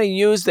 I want to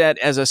use that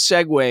as a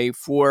segue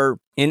for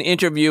an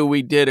interview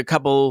we did a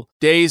couple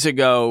days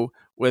ago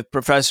with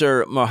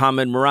Professor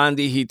Mohammad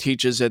Marandi. He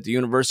teaches at the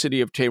University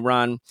of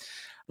Tehran.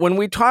 When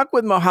we talk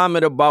with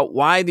Mohammad about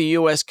why the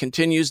U.S.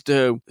 continues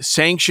to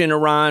sanction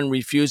Iran,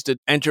 refuse to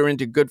enter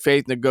into good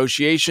faith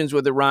negotiations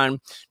with Iran,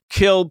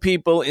 kill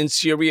people in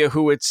Syria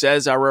who it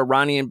says are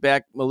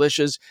Iranian-backed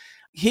militias,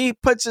 he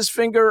puts his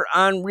finger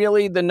on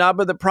really the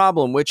nub of the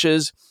problem, which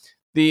is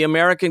the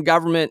American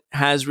government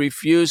has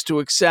refused to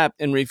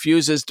accept and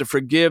refuses to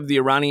forgive the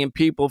Iranian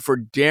people for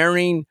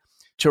daring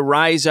to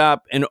rise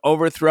up and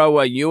overthrow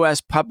a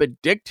U.S.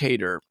 puppet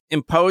dictator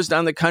imposed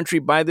on the country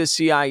by the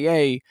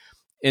CIA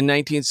in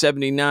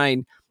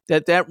 1979,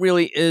 that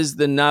really is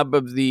the nub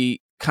of the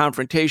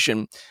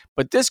confrontation.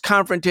 But this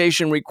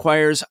confrontation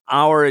requires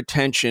our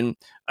attention,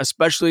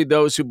 especially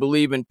those who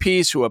believe in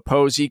peace, who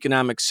oppose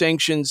economic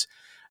sanctions,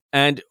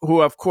 and who,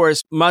 of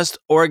course, must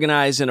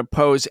organize and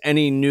oppose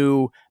any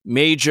new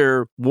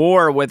major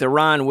war with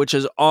Iran, which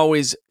is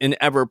always an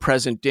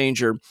ever-present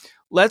danger.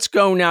 Let's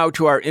go now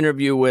to our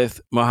interview with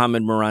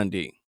Mohammad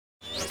Marandi.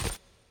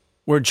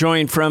 We're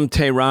joined from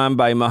Tehran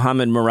by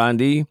Mohammad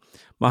Marandi.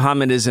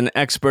 Mohammad is an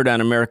expert on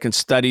American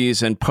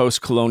studies and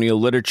postcolonial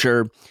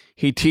literature.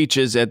 He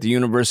teaches at the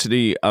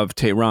University of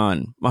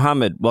Tehran.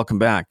 Mohammad, welcome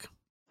back.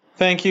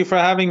 Thank you for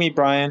having me,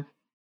 Brian.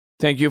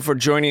 Thank you for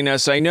joining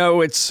us. I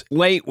know it's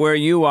late where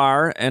you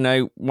are, and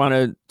I want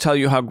to tell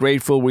you how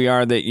grateful we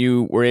are that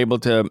you were able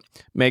to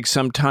make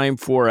some time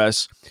for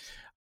us.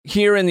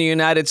 Here in the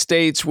United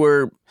States,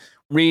 we're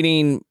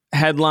reading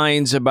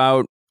headlines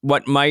about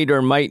what might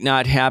or might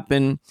not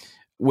happen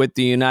with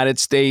the United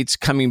States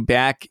coming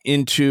back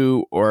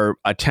into or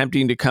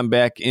attempting to come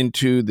back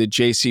into the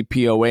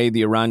JCPOA,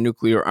 the Iran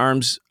Nuclear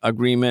Arms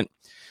Agreement.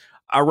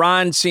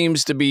 Iran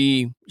seems to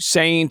be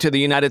saying to the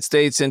United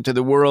States and to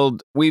the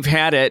world, we've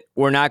had it.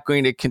 We're not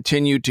going to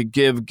continue to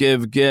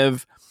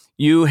give.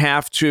 You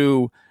have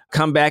to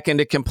come back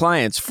into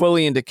compliance,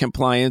 fully into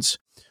compliance,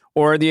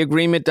 or the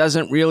agreement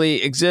doesn't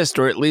really exist,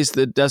 or at least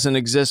it doesn't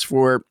exist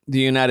for the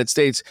United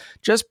States.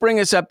 Just bring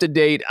us up to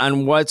date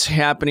on what's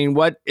happening.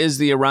 What is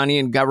the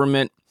Iranian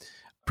government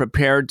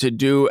prepared to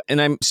do?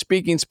 And I'm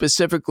speaking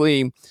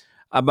specifically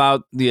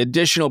about the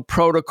additional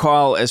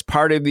protocol as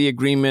part of the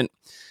agreement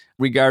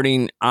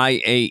regarding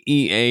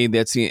IAEA,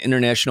 that's the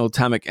International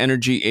Atomic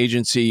Energy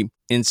Agency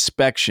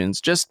inspections.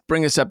 Just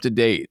bring us up to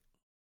date.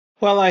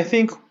 Well, I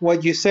think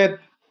what you said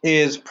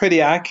is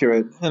pretty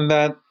accurate, in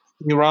that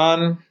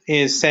Iran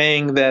is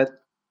saying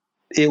that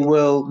it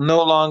will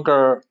no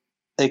longer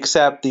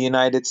accept the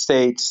United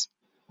States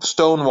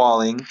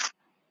stonewalling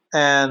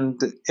and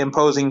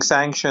imposing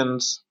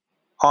sanctions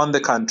on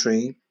the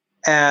country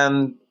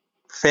and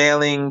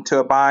failing to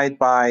abide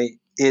by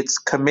its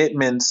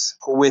commitments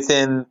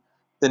within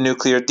the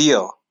nuclear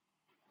deal.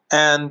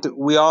 And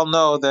we all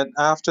know that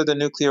after the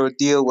nuclear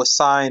deal was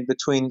signed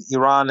between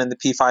Iran and the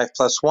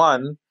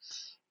P5+1,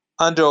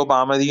 under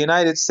Obama, the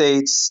United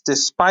States,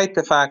 despite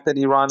the fact that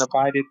Iran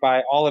abided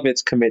by all of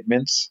its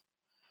commitments,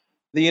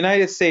 the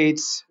United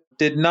States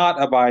did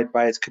not abide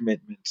by its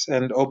commitments.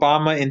 And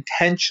Obama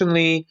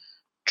intentionally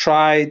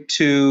tried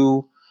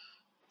to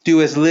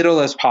do as little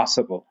as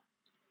possible.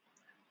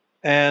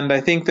 And I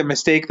think the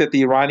mistake that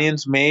the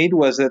Iranians made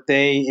was that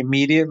they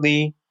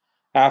immediately,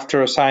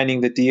 after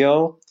signing the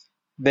deal,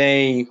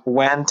 they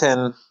went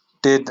and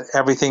did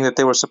everything that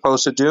they were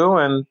supposed to do.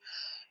 And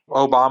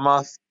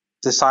Obama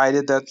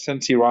decided that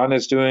since Iran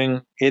is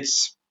doing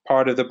its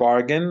part of the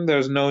bargain,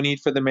 there's no need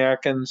for the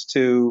Americans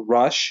to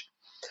rush.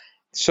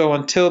 So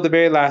until the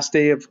very last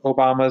day of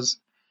Obama's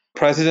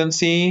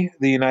presidency,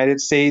 the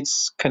United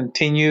States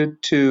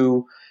continued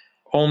to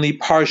only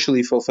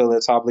partially fulfill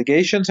its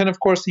obligations. And of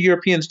course, the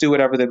Europeans do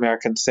whatever the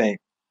Americans say.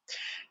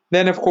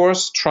 Then, of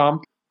course,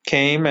 Trump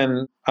came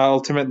and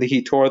ultimately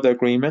he tore the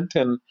agreement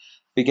and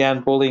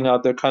began bullying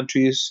other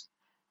countries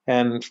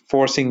and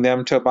forcing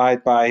them to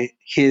abide by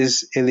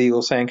his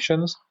illegal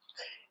sanctions.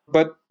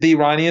 But the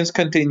Iranians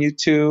continued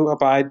to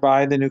abide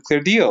by the nuclear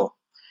deal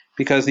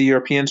because the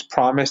Europeans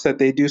promised that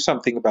they'd do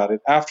something about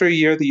it. After a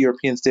year, the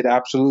Europeans did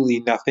absolutely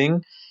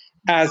nothing,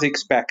 as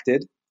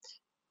expected,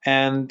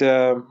 and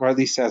or at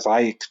least as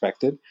I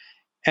expected.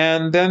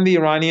 And then the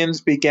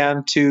Iranians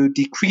began to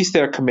decrease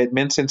their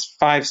commitments in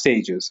 5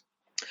 stages.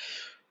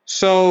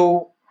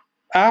 So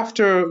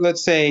after,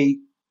 let's say,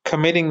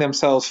 committing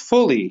themselves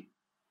fully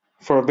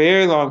for a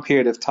very long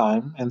period of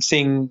time and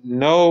seeing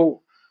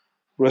no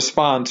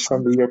response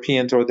from the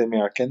Europeans or the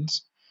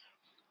Americans,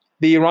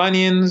 the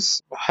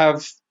Iranians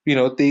have,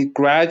 they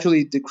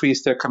gradually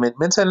decreased their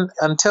commitments. And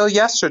until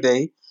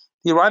yesterday,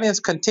 the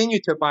Iranians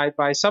continued to abide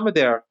by some of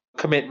their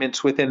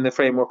commitments within the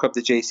framework of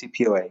the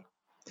JCPOA.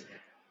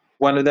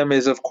 One of them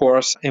is, of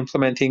course,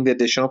 implementing the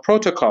additional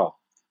protocol,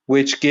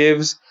 which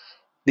gives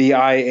the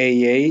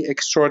IAEA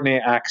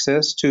extraordinary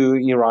access to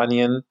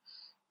Iranian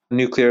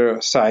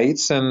nuclear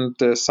sites and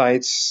the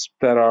sites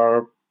that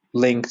are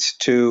linked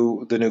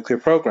to the nuclear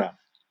program.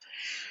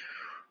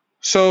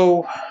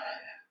 So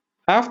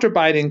after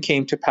Biden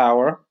came to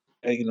power,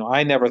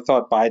 I never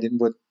thought Biden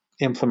would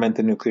implement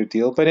the nuclear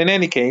deal, but in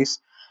any case,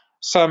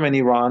 some in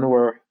Iran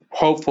were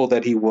hopeful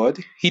that he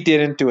would. He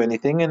didn't do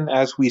anything, and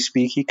as we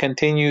speak, he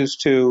continues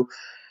to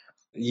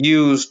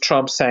use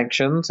Trump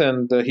sanctions,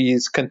 and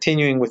he's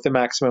continuing with the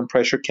maximum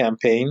pressure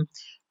campaign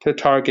to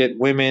target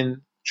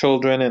women,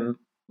 children, and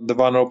the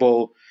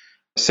vulnerable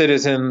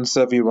citizens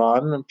of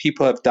Iran.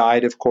 People have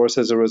died, of course,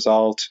 as a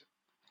result.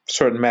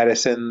 Certain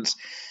medicines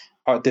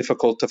are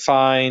difficult to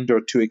find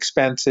or too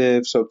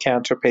expensive, so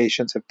cancer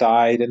patients have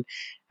died,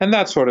 and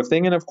that sort of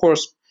thing. And of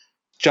course,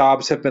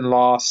 jobs have been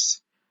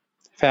lost,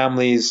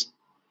 families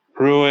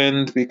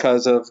ruined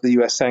because of the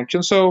U.S.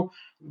 sanctions. So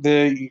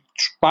the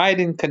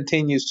Biden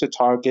continues to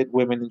target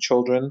women and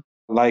children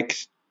like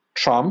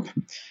Trump.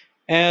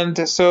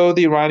 And so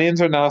the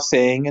Iranians are now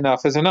saying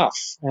enough is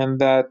enough. And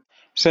that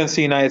since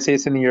the United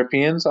States and the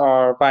Europeans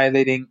are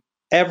violating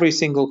every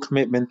single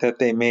commitment that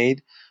they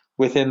made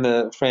within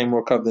the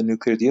framework of the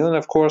nuclear deal. And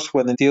of course,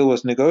 when the deal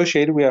was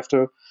negotiated, we have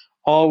to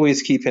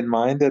always keep in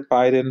mind that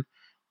Biden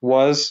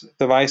was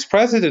the vice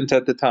president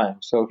at the time.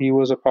 So he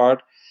was a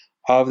part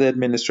of the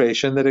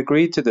administration that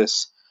agreed to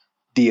this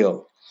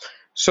deal.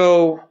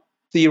 So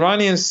the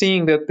Iranians,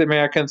 seeing that the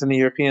Americans and the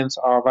Europeans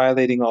are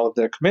violating all of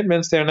their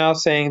commitments, they're now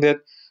saying that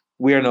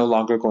we are no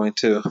longer going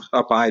to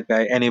abide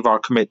by any of our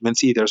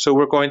commitments either. So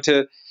we're going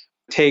to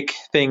take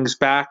things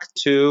back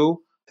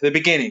to the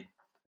beginning,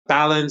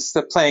 balance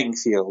the playing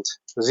field,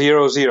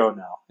 0-0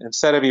 now.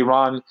 Instead of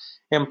Iran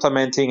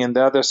implementing and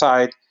the other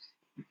side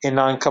in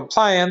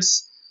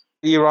non-compliance,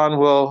 Iran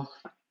will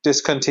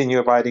discontinue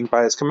abiding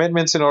by its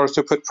commitments in order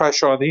to put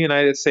pressure on the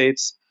United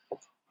States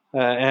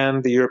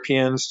and the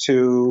Europeans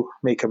to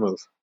make a move.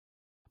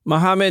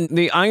 Mohammed,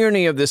 the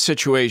irony of this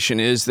situation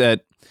is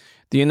that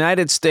the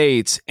United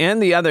States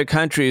and the other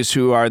countries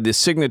who are the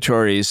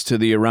signatories to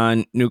the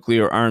Iran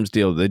nuclear arms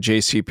deal, the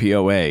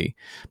JCPOA,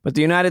 but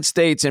the United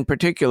States in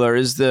particular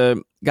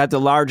got the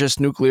largest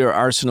nuclear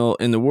arsenal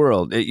in the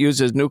world. It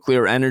uses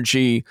nuclear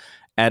energy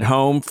at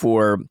home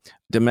for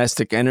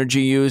domestic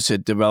energy use.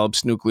 It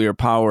develops nuclear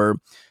power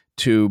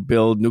to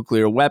build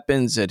nuclear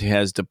weapons. It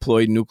has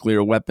deployed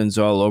nuclear weapons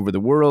all over the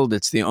world.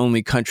 It's the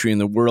only country in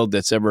the world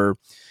that's ever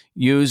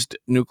used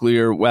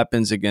nuclear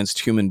weapons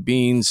against human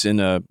beings in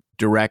a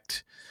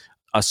direct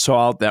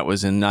assault. That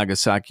was in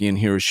Nagasaki and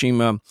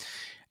Hiroshima.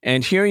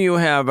 And here you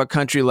have a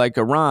country like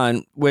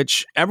Iran,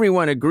 which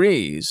everyone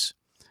agrees,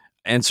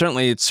 and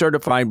certainly it's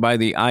certified by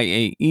the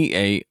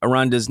IAEA,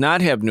 Iran does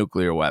not have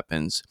nuclear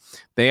weapons.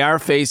 They are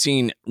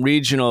facing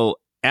regional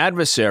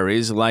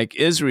adversaries like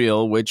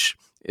Israel, which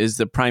is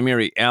the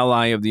primary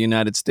ally of the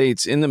United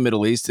States in the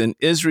Middle East. And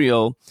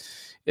Israel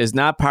is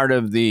not part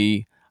of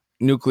the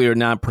Nuclear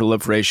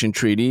Non-Proliferation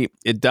Treaty.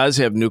 It does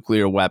have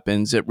nuclear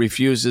weapons. It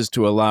refuses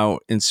to allow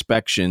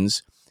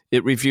inspections.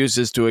 It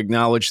refuses to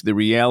acknowledge the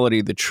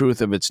reality, the truth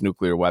of its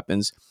nuclear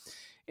weapons.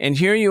 And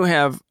here you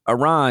have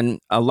Iran,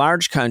 a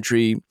large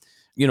country,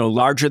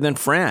 larger than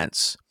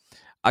France,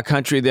 a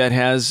country that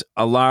has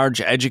a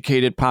large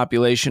educated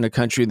population, a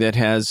country that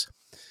has,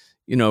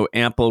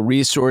 ample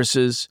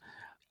resources.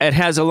 It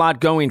has a lot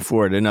going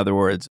for it, in other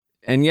words.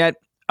 And yet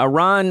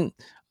Iran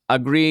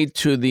agreed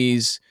to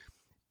these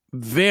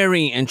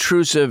very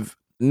intrusive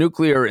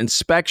nuclear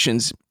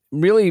inspections.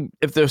 Really,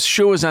 if the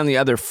shoe was on the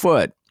other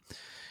foot,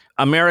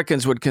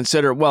 Americans would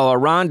consider, well,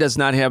 Iran does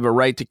not have a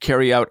right to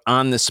carry out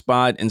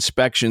on-the-spot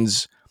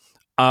inspections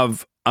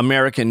of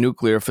American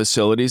nuclear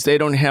facilities. They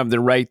don't have the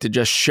right to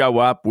just show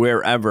up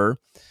wherever.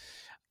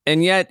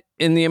 And yet,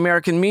 in the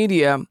American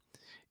media,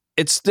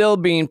 it's still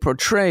being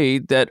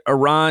portrayed that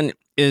Iran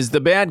is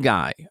the bad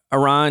guy.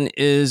 Iran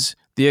is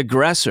the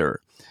aggressor.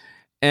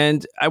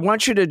 And I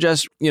want you to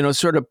just,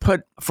 sort of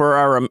put for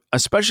our,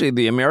 especially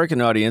the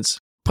American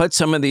audience, put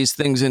some of these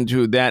things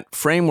into that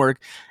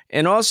framework.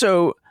 And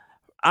also,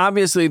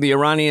 obviously, the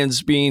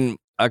Iranians being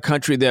a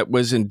country that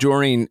was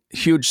enduring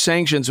huge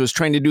sanctions was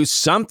trying to do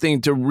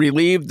something to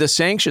relieve the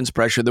sanctions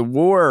pressure, the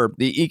war,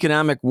 the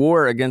economic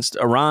war against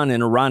Iran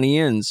and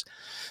Iranians.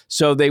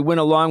 So they went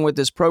along with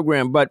this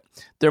program. But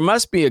there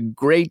must be a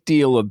great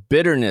deal of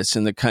bitterness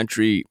in the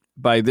country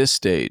by this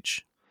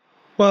stage.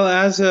 Well,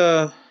 as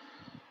a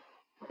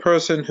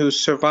person who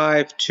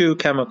survived 2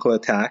 chemical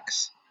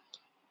attacks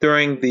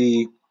during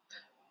the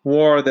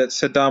war that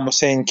Saddam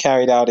Hussein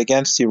carried out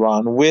against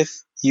Iran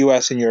with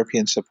U.S. and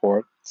European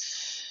support.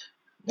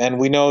 And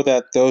we know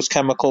that those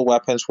chemical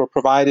weapons were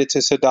provided to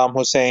Saddam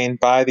Hussein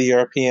by the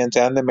Europeans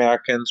and the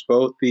Americans,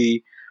 both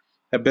the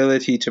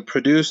ability to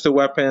produce the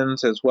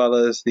weapons as well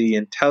as the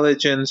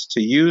intelligence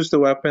to use the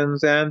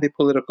weapons and the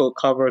political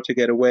cover to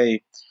get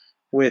away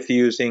with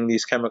using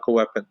these chemical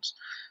weapons.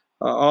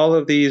 All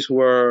of these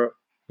were,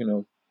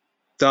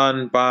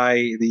 done by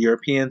the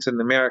Europeans and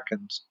the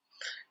Americans.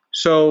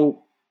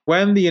 So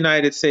when the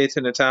United States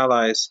and its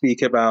allies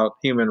speak about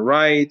human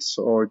rights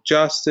or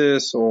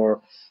justice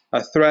or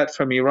a threat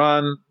from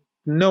Iran,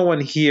 no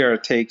one here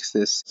takes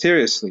this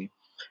seriously.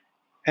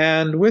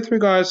 And with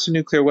regards to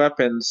nuclear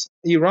weapons,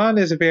 Iran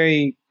is a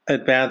very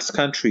advanced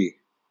country,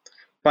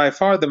 by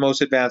far the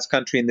most advanced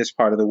country in this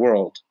part of the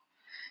world.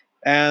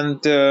 And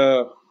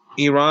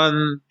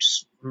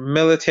Iran's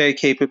military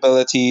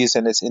capabilities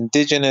and its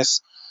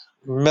indigenous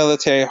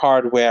military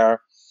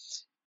hardware,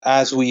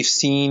 as we've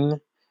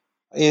seen,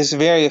 is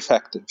very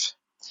effective.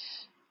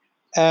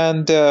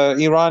 And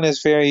Iran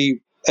is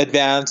very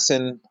advanced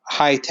in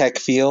high-tech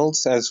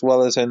fields as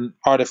well as in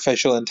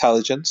artificial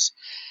intelligence.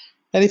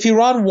 And if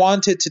Iran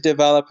wanted to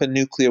develop a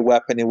nuclear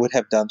weapon, it would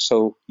have done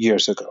so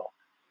years ago.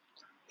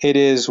 It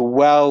is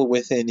well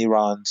within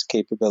Iran's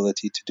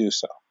capability to do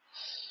so.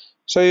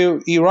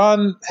 So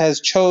Iran has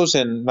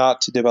chosen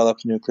not to develop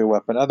a nuclear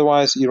weapon.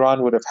 Otherwise,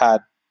 Iran would have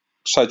had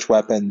such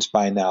weapons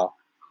by now.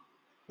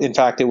 In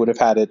fact, it would have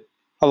had it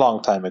a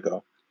long time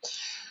ago.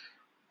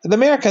 The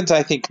Americans,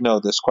 I think, know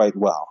this quite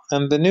well.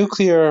 And the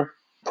nuclear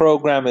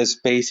program is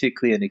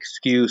basically an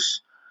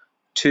excuse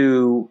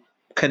to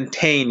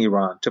contain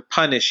Iran, to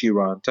punish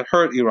Iran, to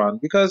hurt Iran,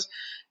 because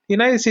the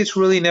United States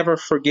really never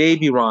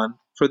forgave Iran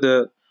for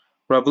the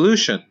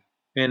revolution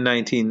in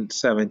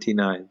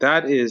 1979.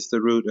 That is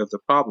the root of the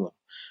problem.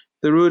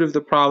 The root of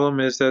the problem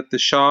is that the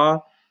Shah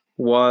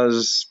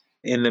was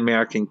in the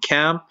American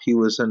camp. He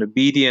was an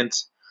obedient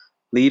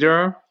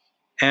leader,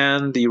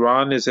 and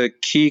Iran is a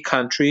key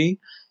country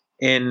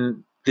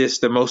in this,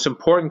 the most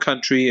important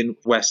country in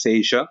West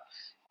Asia.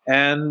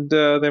 And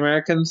the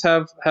Americans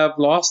have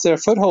lost their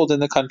foothold in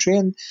the country,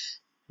 and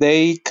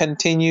they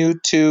continue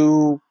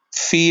to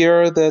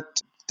fear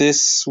that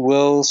this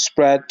will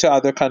spread to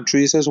other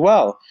countries as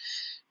well.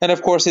 And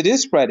of course, it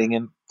is spreading,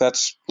 and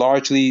that's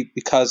largely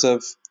because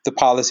of the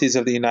policies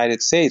of the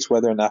United States,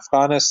 whether in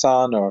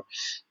Afghanistan or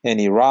in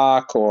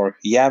Iraq or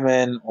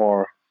Yemen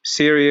or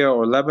Syria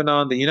or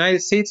Lebanon. The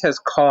United States has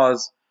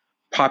caused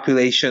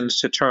populations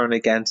to turn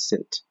against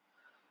it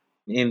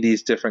in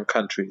these different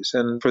countries,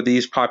 and for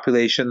these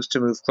populations to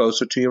move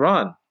closer to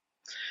Iran.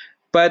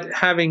 But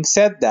having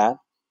said that,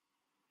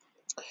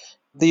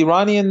 the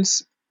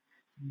Iranians,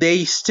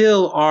 they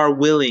still are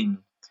willing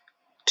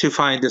to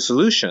find a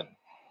solution.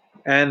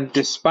 And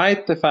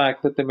despite the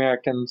fact that the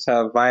Americans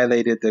have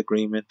violated the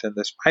agreement, and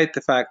despite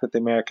the fact that the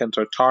Americans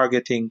are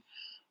targeting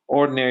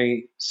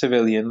ordinary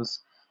civilians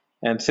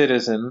and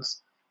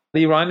citizens,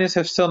 the Iranians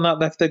have still not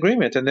left the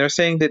agreement. And they're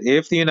saying that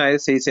if the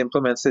United States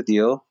implements the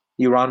deal,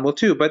 Iran will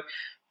too. But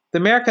the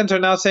Americans are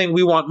now saying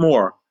we want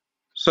more.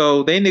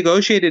 So they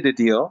negotiated a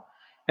deal,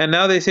 and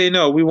now they say,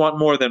 no, we want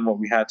more than what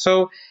we had.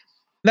 So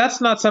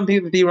that's not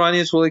something that the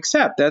Iranians will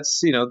accept.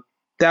 That's,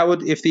 that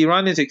would, if the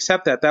Iranians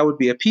accept that, that would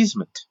be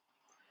appeasement.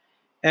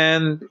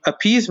 And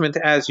appeasement,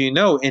 as you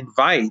know,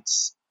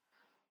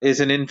 is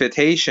an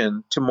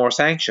invitation to more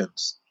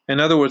sanctions.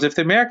 In other words, if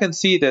the Americans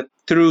see that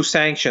through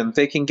sanctions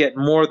they can get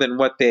more than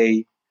what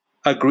they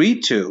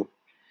agreed to,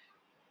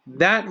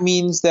 that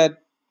means that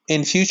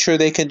in future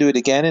they can do it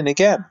again and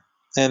again.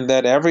 And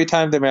that every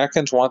time the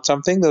Americans want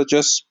something, they'll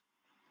just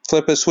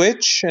flip a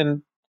switch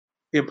and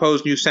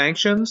impose new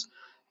sanctions,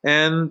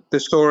 and the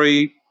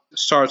story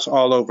starts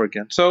all over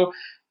again. So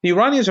the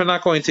Iranians are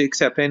not going to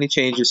accept any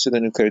changes to the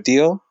nuclear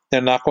deal.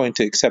 They're not going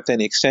to accept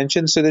any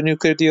extensions to the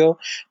nuclear deal.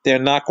 They're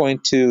not going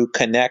to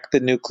connect the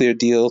nuclear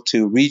deal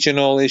to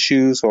regional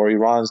issues or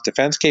Iran's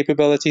defense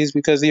capabilities,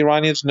 because the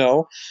Iranians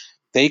know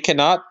they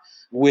cannot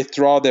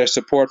withdraw their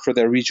support for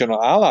their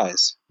regional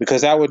allies,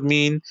 because that would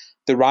mean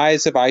the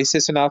rise of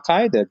ISIS and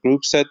Al-Qaeda,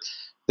 groups that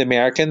the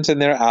Americans and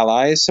their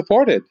allies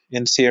supported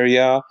in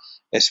Syria,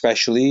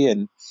 especially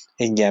in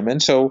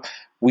Yemen. So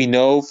we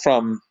know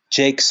from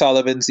Jake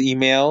Sullivan's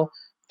email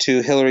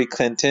to Hillary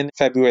Clinton,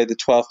 February the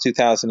 12th,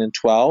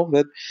 2012,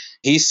 that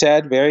he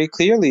said very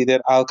clearly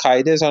that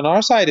Al-Qaeda is on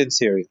our side in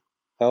Syria.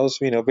 That was,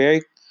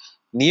 very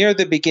near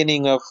the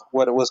beginning of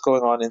what was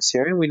going on in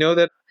Syria. We know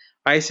that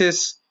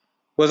ISIS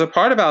was a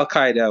part of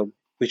Al-Qaeda,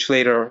 which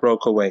later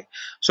broke away.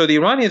 So the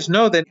Iranians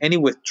know that any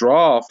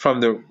withdrawal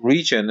from the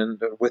region and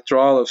the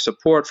withdrawal of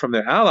support from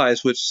their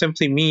allies would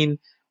simply mean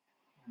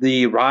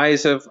the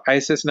rise of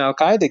ISIS and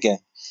Al-Qaeda again.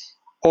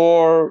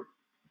 Or,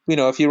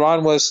 if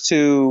Iran was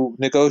to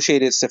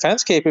negotiate its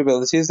defense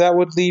capabilities, that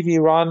would leave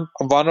Iran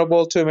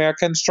vulnerable to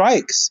American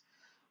strikes.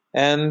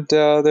 And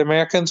the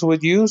Americans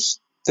would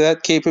use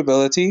that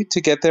capability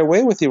to get their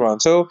way with Iran.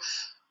 So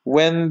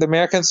when the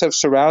Americans have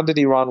surrounded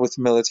Iran with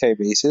military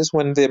bases,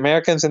 when the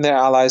Americans and their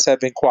allies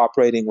have been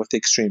cooperating with the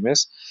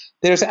extremists,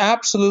 there's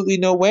absolutely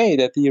no way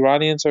that the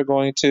Iranians are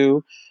going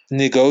to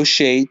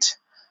negotiate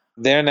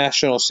their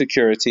national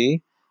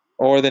security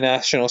or the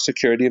national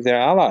security of their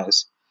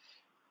allies.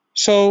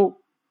 So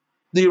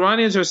the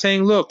Iranians are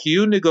saying, look,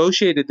 you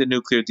negotiated the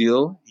nuclear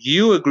deal.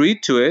 You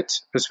agreed to it,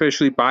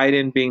 especially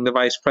Biden being the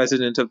vice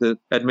president of the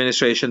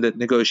administration that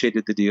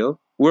negotiated the deal.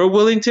 We're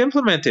willing to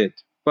implement it,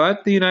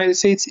 but the United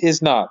States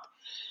is not.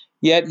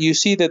 Yet you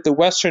see that the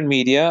Western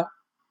media,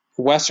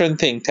 Western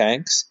think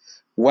tanks,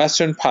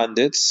 Western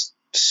pundits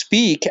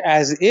speak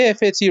as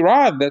if it's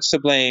Iran that's to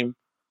blame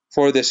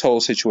for this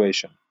whole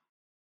situation.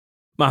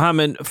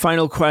 Mohammad,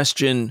 final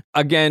question.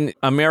 Again,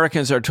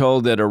 Americans are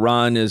told that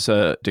Iran is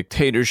a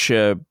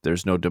dictatorship,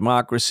 there's no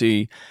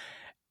democracy,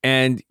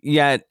 and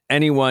yet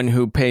anyone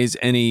who pays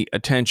any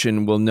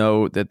attention will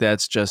know that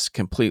that's just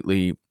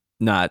completely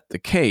not the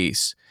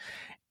case.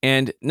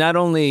 And not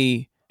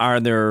only are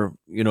there,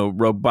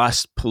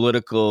 robust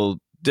political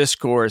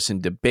discourse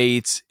and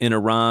debates in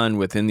Iran,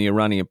 within the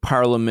Iranian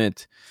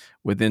parliament,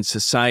 within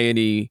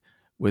society,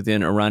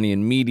 within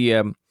Iranian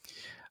media,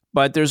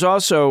 but there's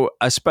also,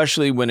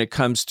 especially when it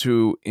comes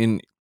to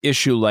an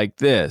issue like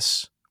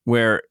this,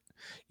 where,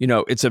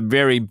 it's a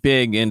very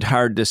big and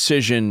hard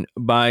decision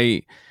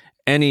by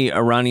any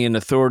Iranian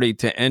authority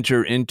to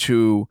enter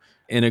into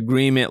an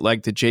agreement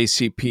like the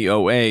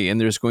JCPOA,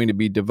 and there's going to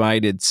be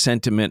divided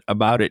sentiment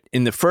about it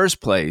in the first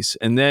place.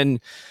 And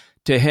then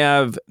to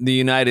have the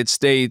United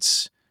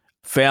States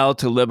fail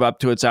to live up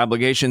to its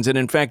obligations and,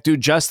 in fact, do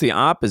just the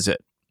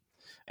opposite.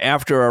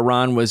 After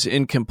Iran was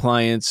in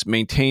compliance,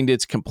 maintained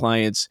its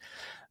compliance,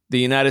 the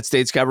United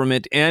States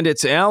government and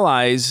its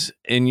allies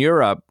in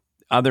Europe,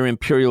 other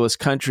imperialist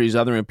countries,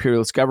 other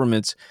imperialist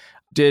governments,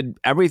 did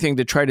everything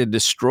to try to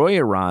destroy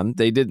Iran.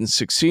 They didn't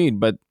succeed,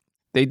 but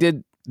they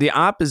did the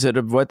opposite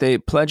of what they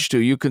pledged to.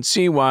 You can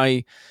see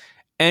why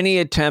any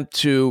attempt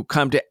to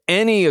come to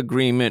any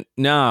agreement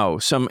now,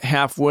 some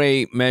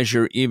halfway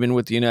measure, even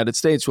with the United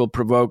States, will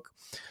provoke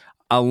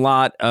a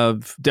lot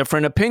of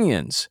different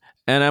opinions.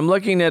 And I'm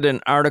looking at an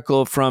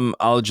article from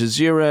Al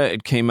Jazeera.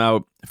 It came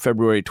out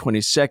February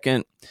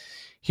 22nd.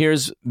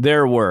 Here's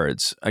their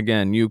words.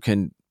 Again,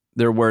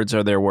 their words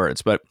are their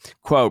words. But,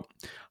 quote,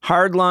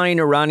 hardline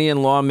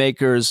Iranian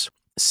lawmakers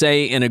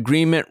say an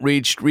agreement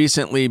reached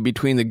recently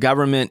between the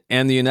government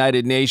and the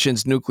United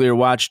Nations nuclear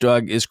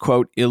watchdog is,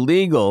 quote,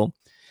 illegal,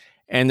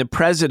 and the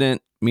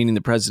president, meaning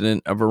the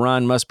president of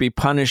Iran, must be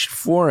punished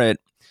for it.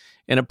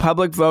 In a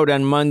public vote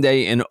on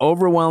Monday, an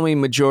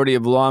overwhelming majority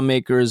of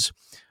lawmakers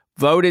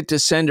voted to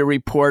send a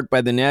report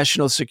by the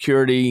National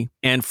Security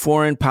and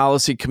Foreign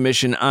Policy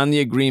Commission on the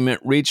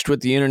agreement reached with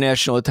the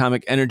International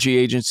Atomic Energy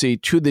Agency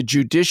to the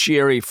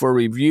judiciary for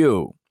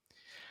review.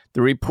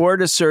 The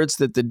report asserts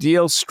that the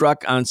deal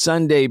struck on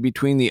Sunday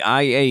between the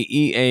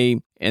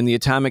IAEA and the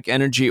Atomic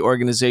Energy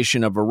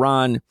Organization of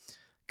Iran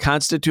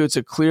constitutes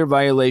a clear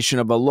violation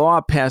of a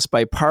law passed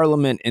by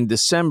Parliament in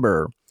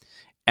December.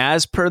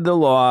 As per the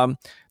law,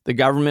 the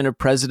government of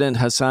President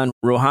Hassan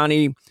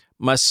Rouhani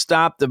must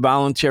stop the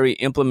voluntary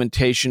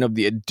implementation of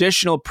the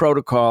additional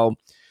protocol,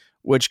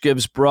 which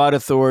gives broad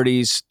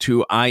authorities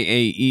to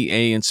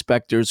IAEA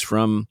inspectors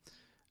from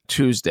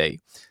Tuesday.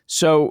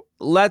 So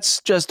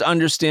let's just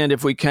understand,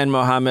 if we can,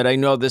 Mohammad, I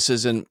know this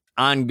is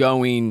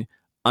undoubtedly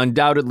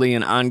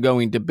an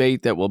ongoing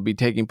debate that will be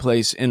taking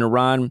place in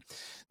Iran.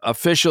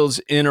 Officials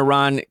in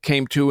Iran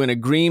came to an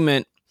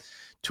agreement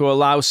to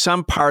allow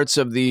some parts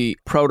of the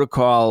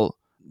protocol,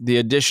 the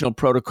additional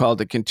protocol,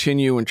 to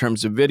continue in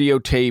terms of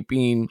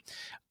videotaping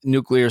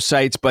nuclear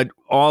sites, but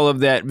all of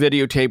that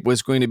videotape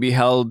was going to be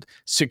held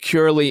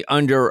securely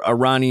under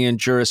Iranian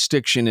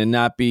jurisdiction and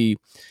not be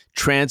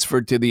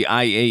transferred to the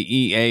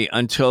IAEA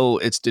until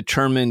it's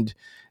determined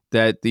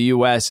that the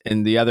U.S.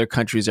 and the other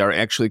countries are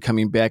actually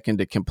coming back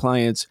into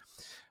compliance.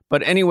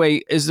 But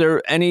anyway, is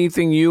there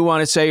anything you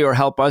want to say or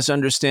help us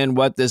understand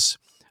what this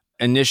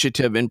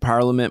initiative in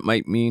Parliament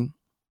might mean?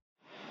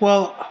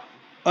 Well,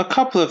 a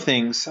couple of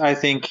things I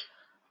think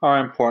are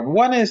important.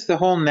 One is the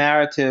whole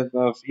narrative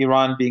of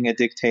Iran being a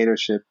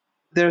dictatorship.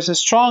 There's a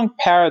strong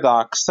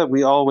paradox that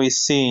we always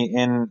see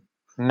in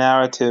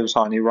narratives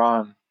on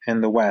Iran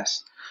in the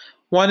West.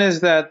 One is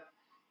that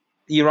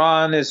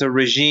Iran is a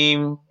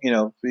regime,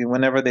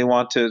 whenever they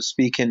want to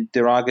speak in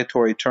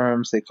derogatory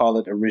terms, they call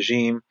it a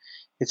regime.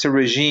 It's a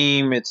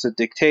regime, it's a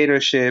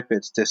dictatorship,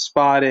 it's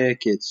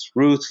despotic, it's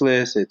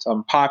ruthless, it's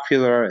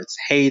unpopular, it's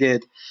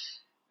hated.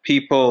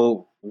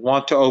 People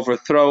want to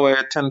overthrow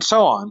it, and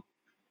so on.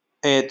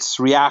 It's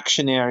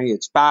reactionary,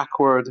 it's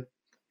backward,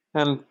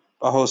 and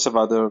a host of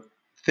other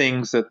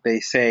things that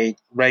they say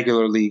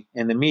regularly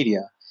in the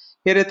media.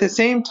 Yet at the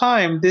same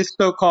time, this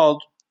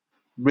so-called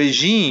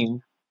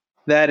regime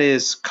that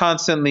is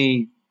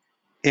constantly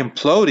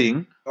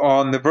imploding,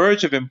 on the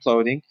verge of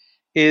imploding,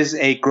 is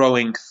a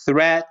growing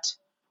threat.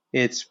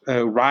 It's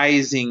a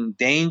rising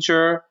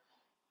danger.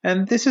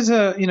 And this is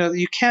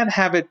you can't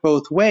have it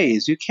both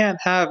ways. You can't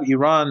have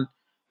Iran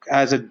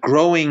as a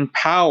growing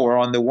power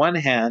on the one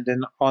hand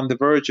and on the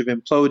verge of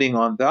imploding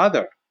on the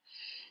other.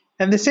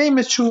 And the same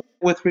is true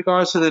with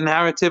regards to the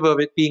narrative of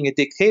it being a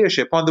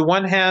dictatorship. On the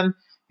one hand,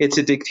 it's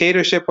a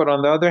dictatorship, but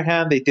on the other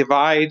hand, they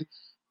divide,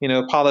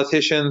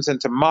 politicians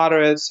into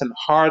moderates and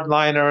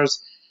hardliners,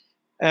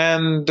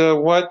 and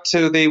what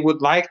they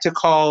would like to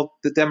call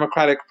the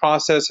democratic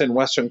process in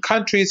Western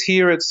countries.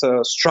 Here, it's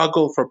a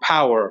struggle for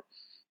power.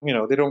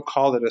 They don't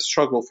call it a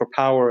struggle for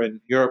power in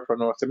Europe or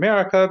North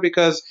America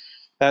because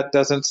that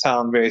doesn't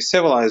sound very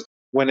civilized.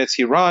 When it's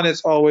Iran,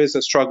 it's always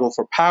a struggle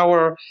for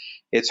power.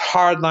 It's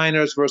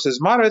hardliners versus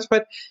moderates.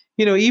 But,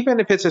 even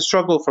if it's a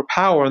struggle for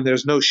power and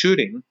there's no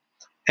shooting,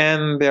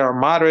 and there are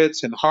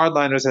moderates and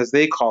hardliners, as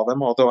they call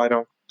them, although I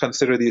don't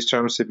consider these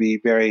terms to be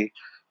very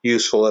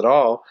useful at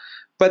all.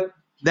 But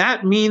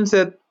that means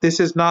that this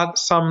is not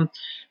some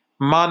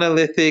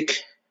monolithic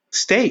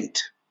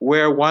state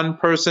where one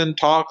person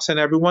talks and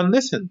everyone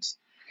listens.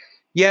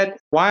 Yet,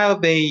 while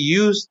they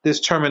use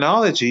this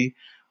terminology,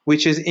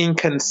 which is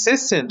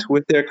inconsistent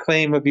with their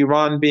claim of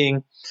Iran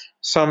being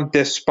some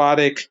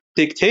despotic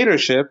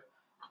dictatorship,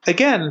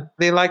 again,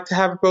 they like to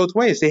have it both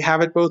ways. They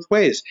have it both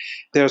ways.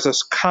 There's a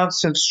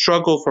constant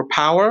struggle for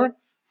power,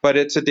 but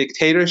it's a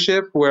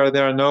dictatorship where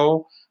there are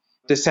no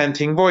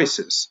dissenting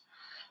voices.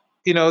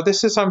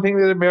 This is something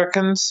that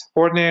Americans,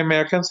 ordinary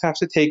Americans, have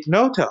to take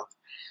note of.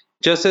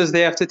 Just as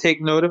they have to take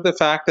note of the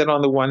fact that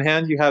on the one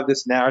hand, you have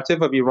this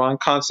narrative of Iran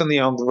constantly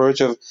on the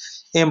verge of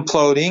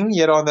imploding,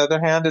 yet on the other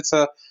hand, it's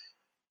a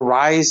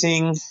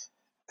rising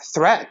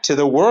threat to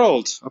the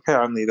world,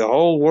 apparently. The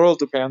whole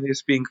world apparently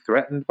is being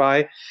threatened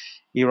by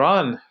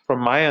Iran, from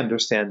my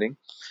understanding.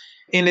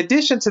 In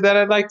addition to that,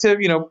 I'd like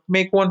to,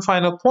 make one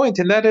final point,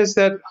 and that is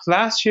that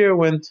last year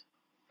when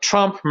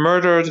Trump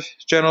murdered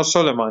General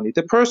Soleimani,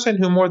 the person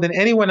who more than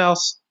anyone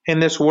else in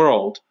this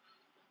world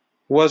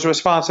was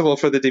responsible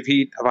for the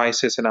defeat of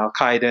ISIS and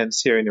al-Qaeda in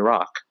Syria and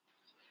Iraq.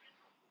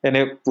 And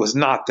it was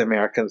not the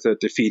Americans that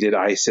defeated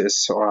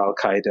ISIS or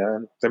al-Qaeda.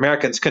 And the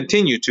Americans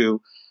continue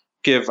to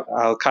give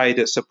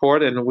al-Qaeda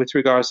support. And with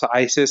regards to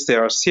ISIS,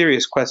 there are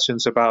serious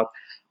questions about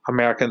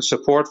American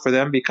support for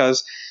them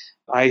because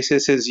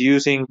ISIS is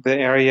using the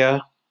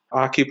area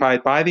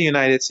occupied by the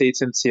United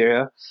States in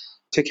Syria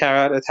to carry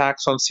out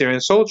attacks on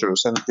Syrian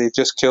soldiers. And they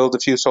just killed a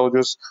few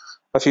soldiers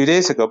a few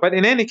days ago. But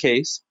in any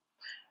case,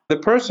 the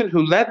person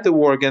who led the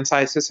war against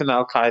ISIS and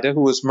al-Qaeda,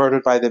 who was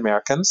murdered by the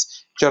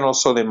Americans, General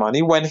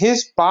Soleimani, when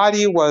his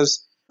body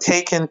was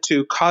taken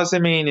to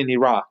Qasemain in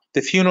Iraq,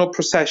 the funeral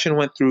procession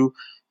went through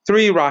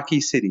 3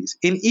 Iraqi cities.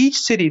 In each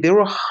city, there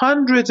were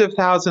hundreds of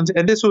thousands,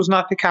 and this was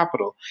not the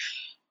capital.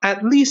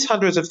 At least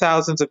hundreds of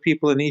thousands of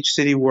people in each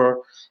city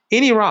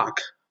in Iraq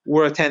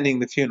were attending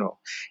the funeral.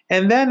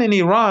 And then in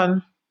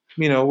Iran,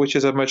 which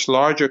is a much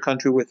larger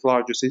country with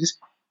larger cities,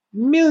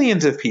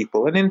 millions of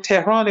people. And in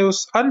Tehran, it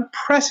was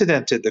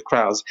unprecedented, the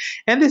crowds.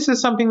 And this is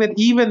something that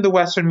even the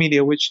Western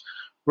media, which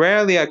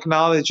rarely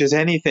acknowledges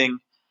anything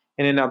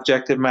in an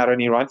objective matter in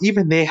Iran,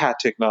 even they had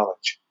to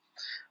acknowledge.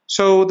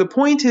 So the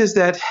point is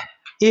that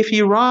if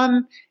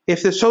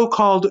the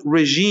so-called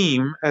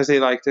regime, as they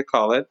like to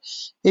call it,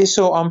 is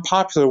so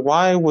unpopular,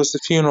 why was the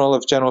funeral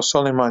of General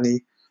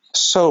Soleimani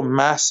so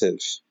massive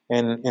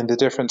in the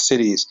different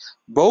cities,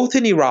 both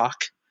in Iraq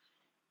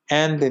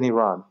and in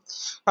Iran?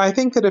 I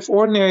think that if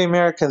ordinary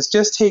Americans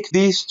just take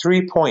these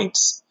 3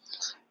 points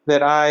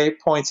that I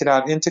pointed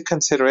out into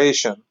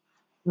consideration,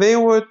 they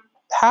would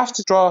have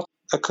to draw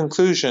a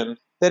conclusion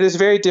that is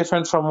very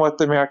different from what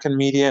the American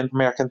media and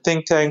American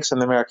think tanks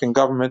and the American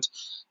government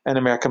and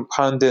American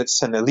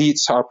pundits and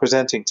elites are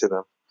presenting to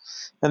them.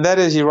 And that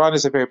is, Iran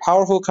is a very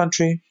powerful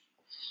country.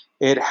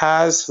 It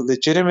has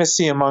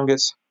legitimacy among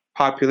its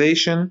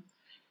population.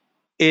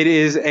 It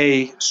is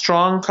a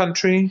strong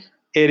country.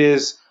 It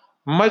is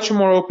much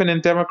more open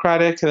and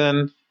democratic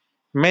than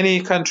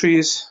many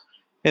countries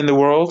in the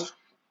world,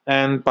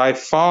 and by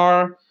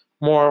far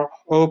more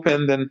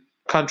open than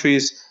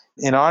countries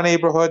in our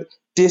neighborhood,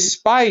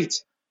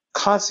 despite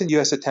constant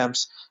U.S.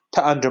 attempts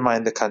to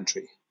undermine the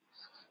country,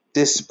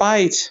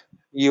 despite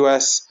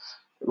U.S.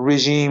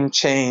 regime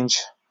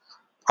change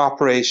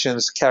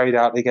operations carried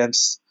out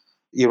against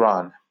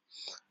Iran.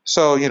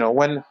 So,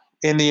 when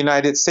in the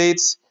United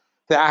States,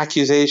 the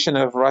accusation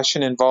of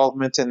Russian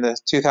involvement in the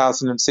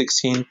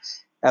 2016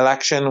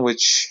 election,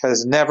 which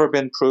has never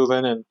been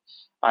proven and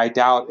I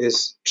doubt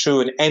is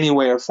true in any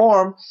way or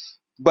form,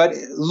 but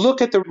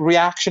look at the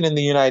reaction in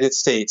the United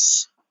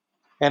States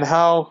and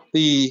how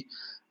the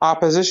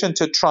opposition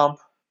to Trump,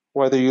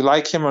 whether you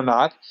like him or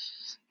not,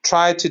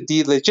 tried to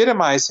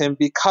delegitimize him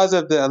because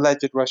of the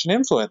alleged Russian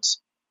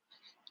influence.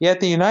 Yet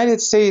the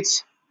United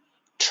States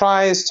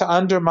tries to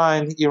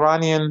undermine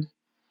Iranian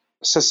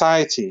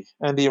society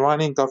and the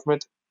Iranian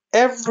government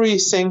every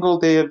single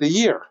day of the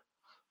year,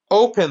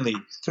 openly,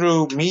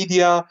 through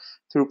media,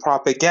 through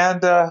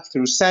propaganda,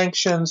 through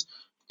sanctions,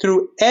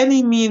 through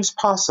any means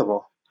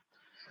possible.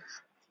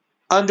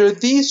 Under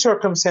these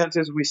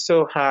circumstances, we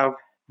still have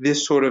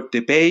this sort of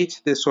debate,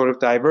 this sort of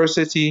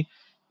diversity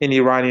in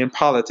Iranian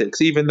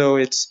politics, even though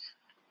it's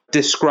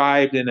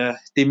described in a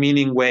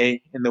demeaning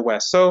way in the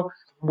West. So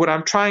what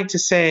I'm trying to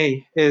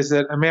say is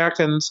that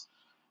Americans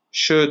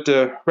should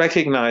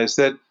recognize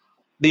that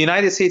the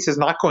United States is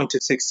not going to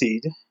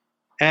succeed,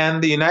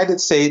 and the United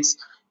States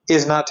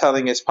is not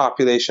telling its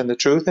population the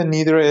truth, and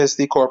neither is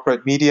the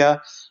corporate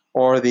media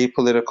or the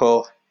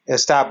political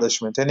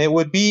establishment. And it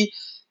would be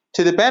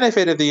to the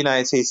benefit of the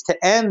United States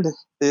to end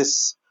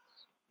this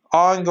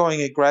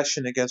ongoing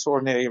aggression against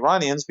ordinary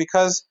Iranians,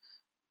 because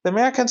the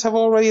Americans have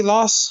already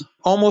lost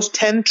almost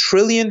 $10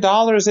 trillion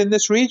in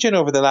this region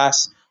over the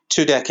last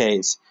 2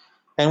 decades.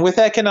 And with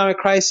economic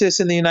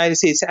crisis in the United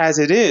States as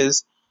it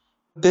is,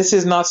 this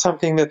is not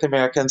something that the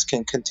Americans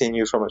can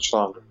continue for much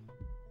longer.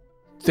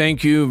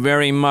 Thank you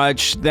very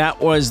much.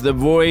 That was the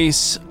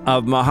voice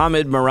of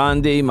Mohammad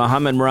Marandi.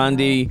 Mohammad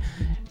Marandi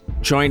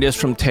joined us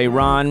from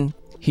Tehran.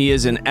 He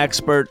is an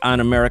expert on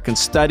American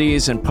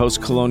studies and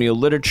postcolonial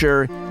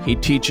literature. He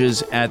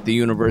teaches at the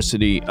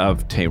University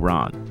of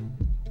Tehran.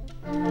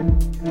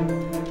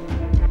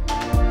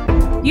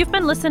 You've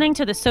been listening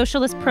to the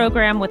Socialist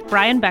Program with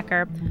Brian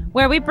Becker,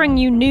 where we bring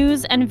you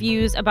news and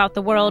views about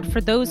the world for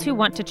those who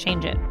want to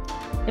change it.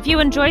 If you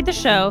enjoyed the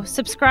show,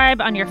 subscribe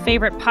on your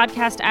favorite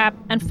podcast app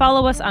and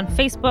follow us on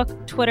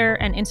Facebook, Twitter,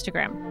 and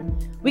Instagram.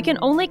 We can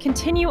only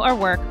continue our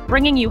work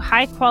bringing you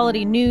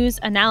high-quality news,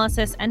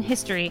 analysis, and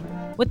history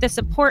with the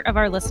support of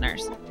our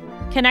listeners.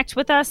 Connect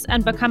with us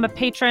and become a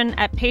patron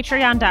at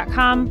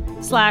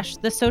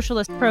patreon.com/The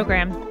Socialist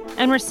Program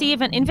and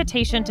receive an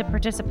invitation to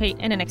participate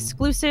in an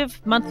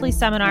exclusive monthly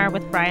seminar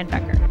with Brian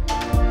Becker.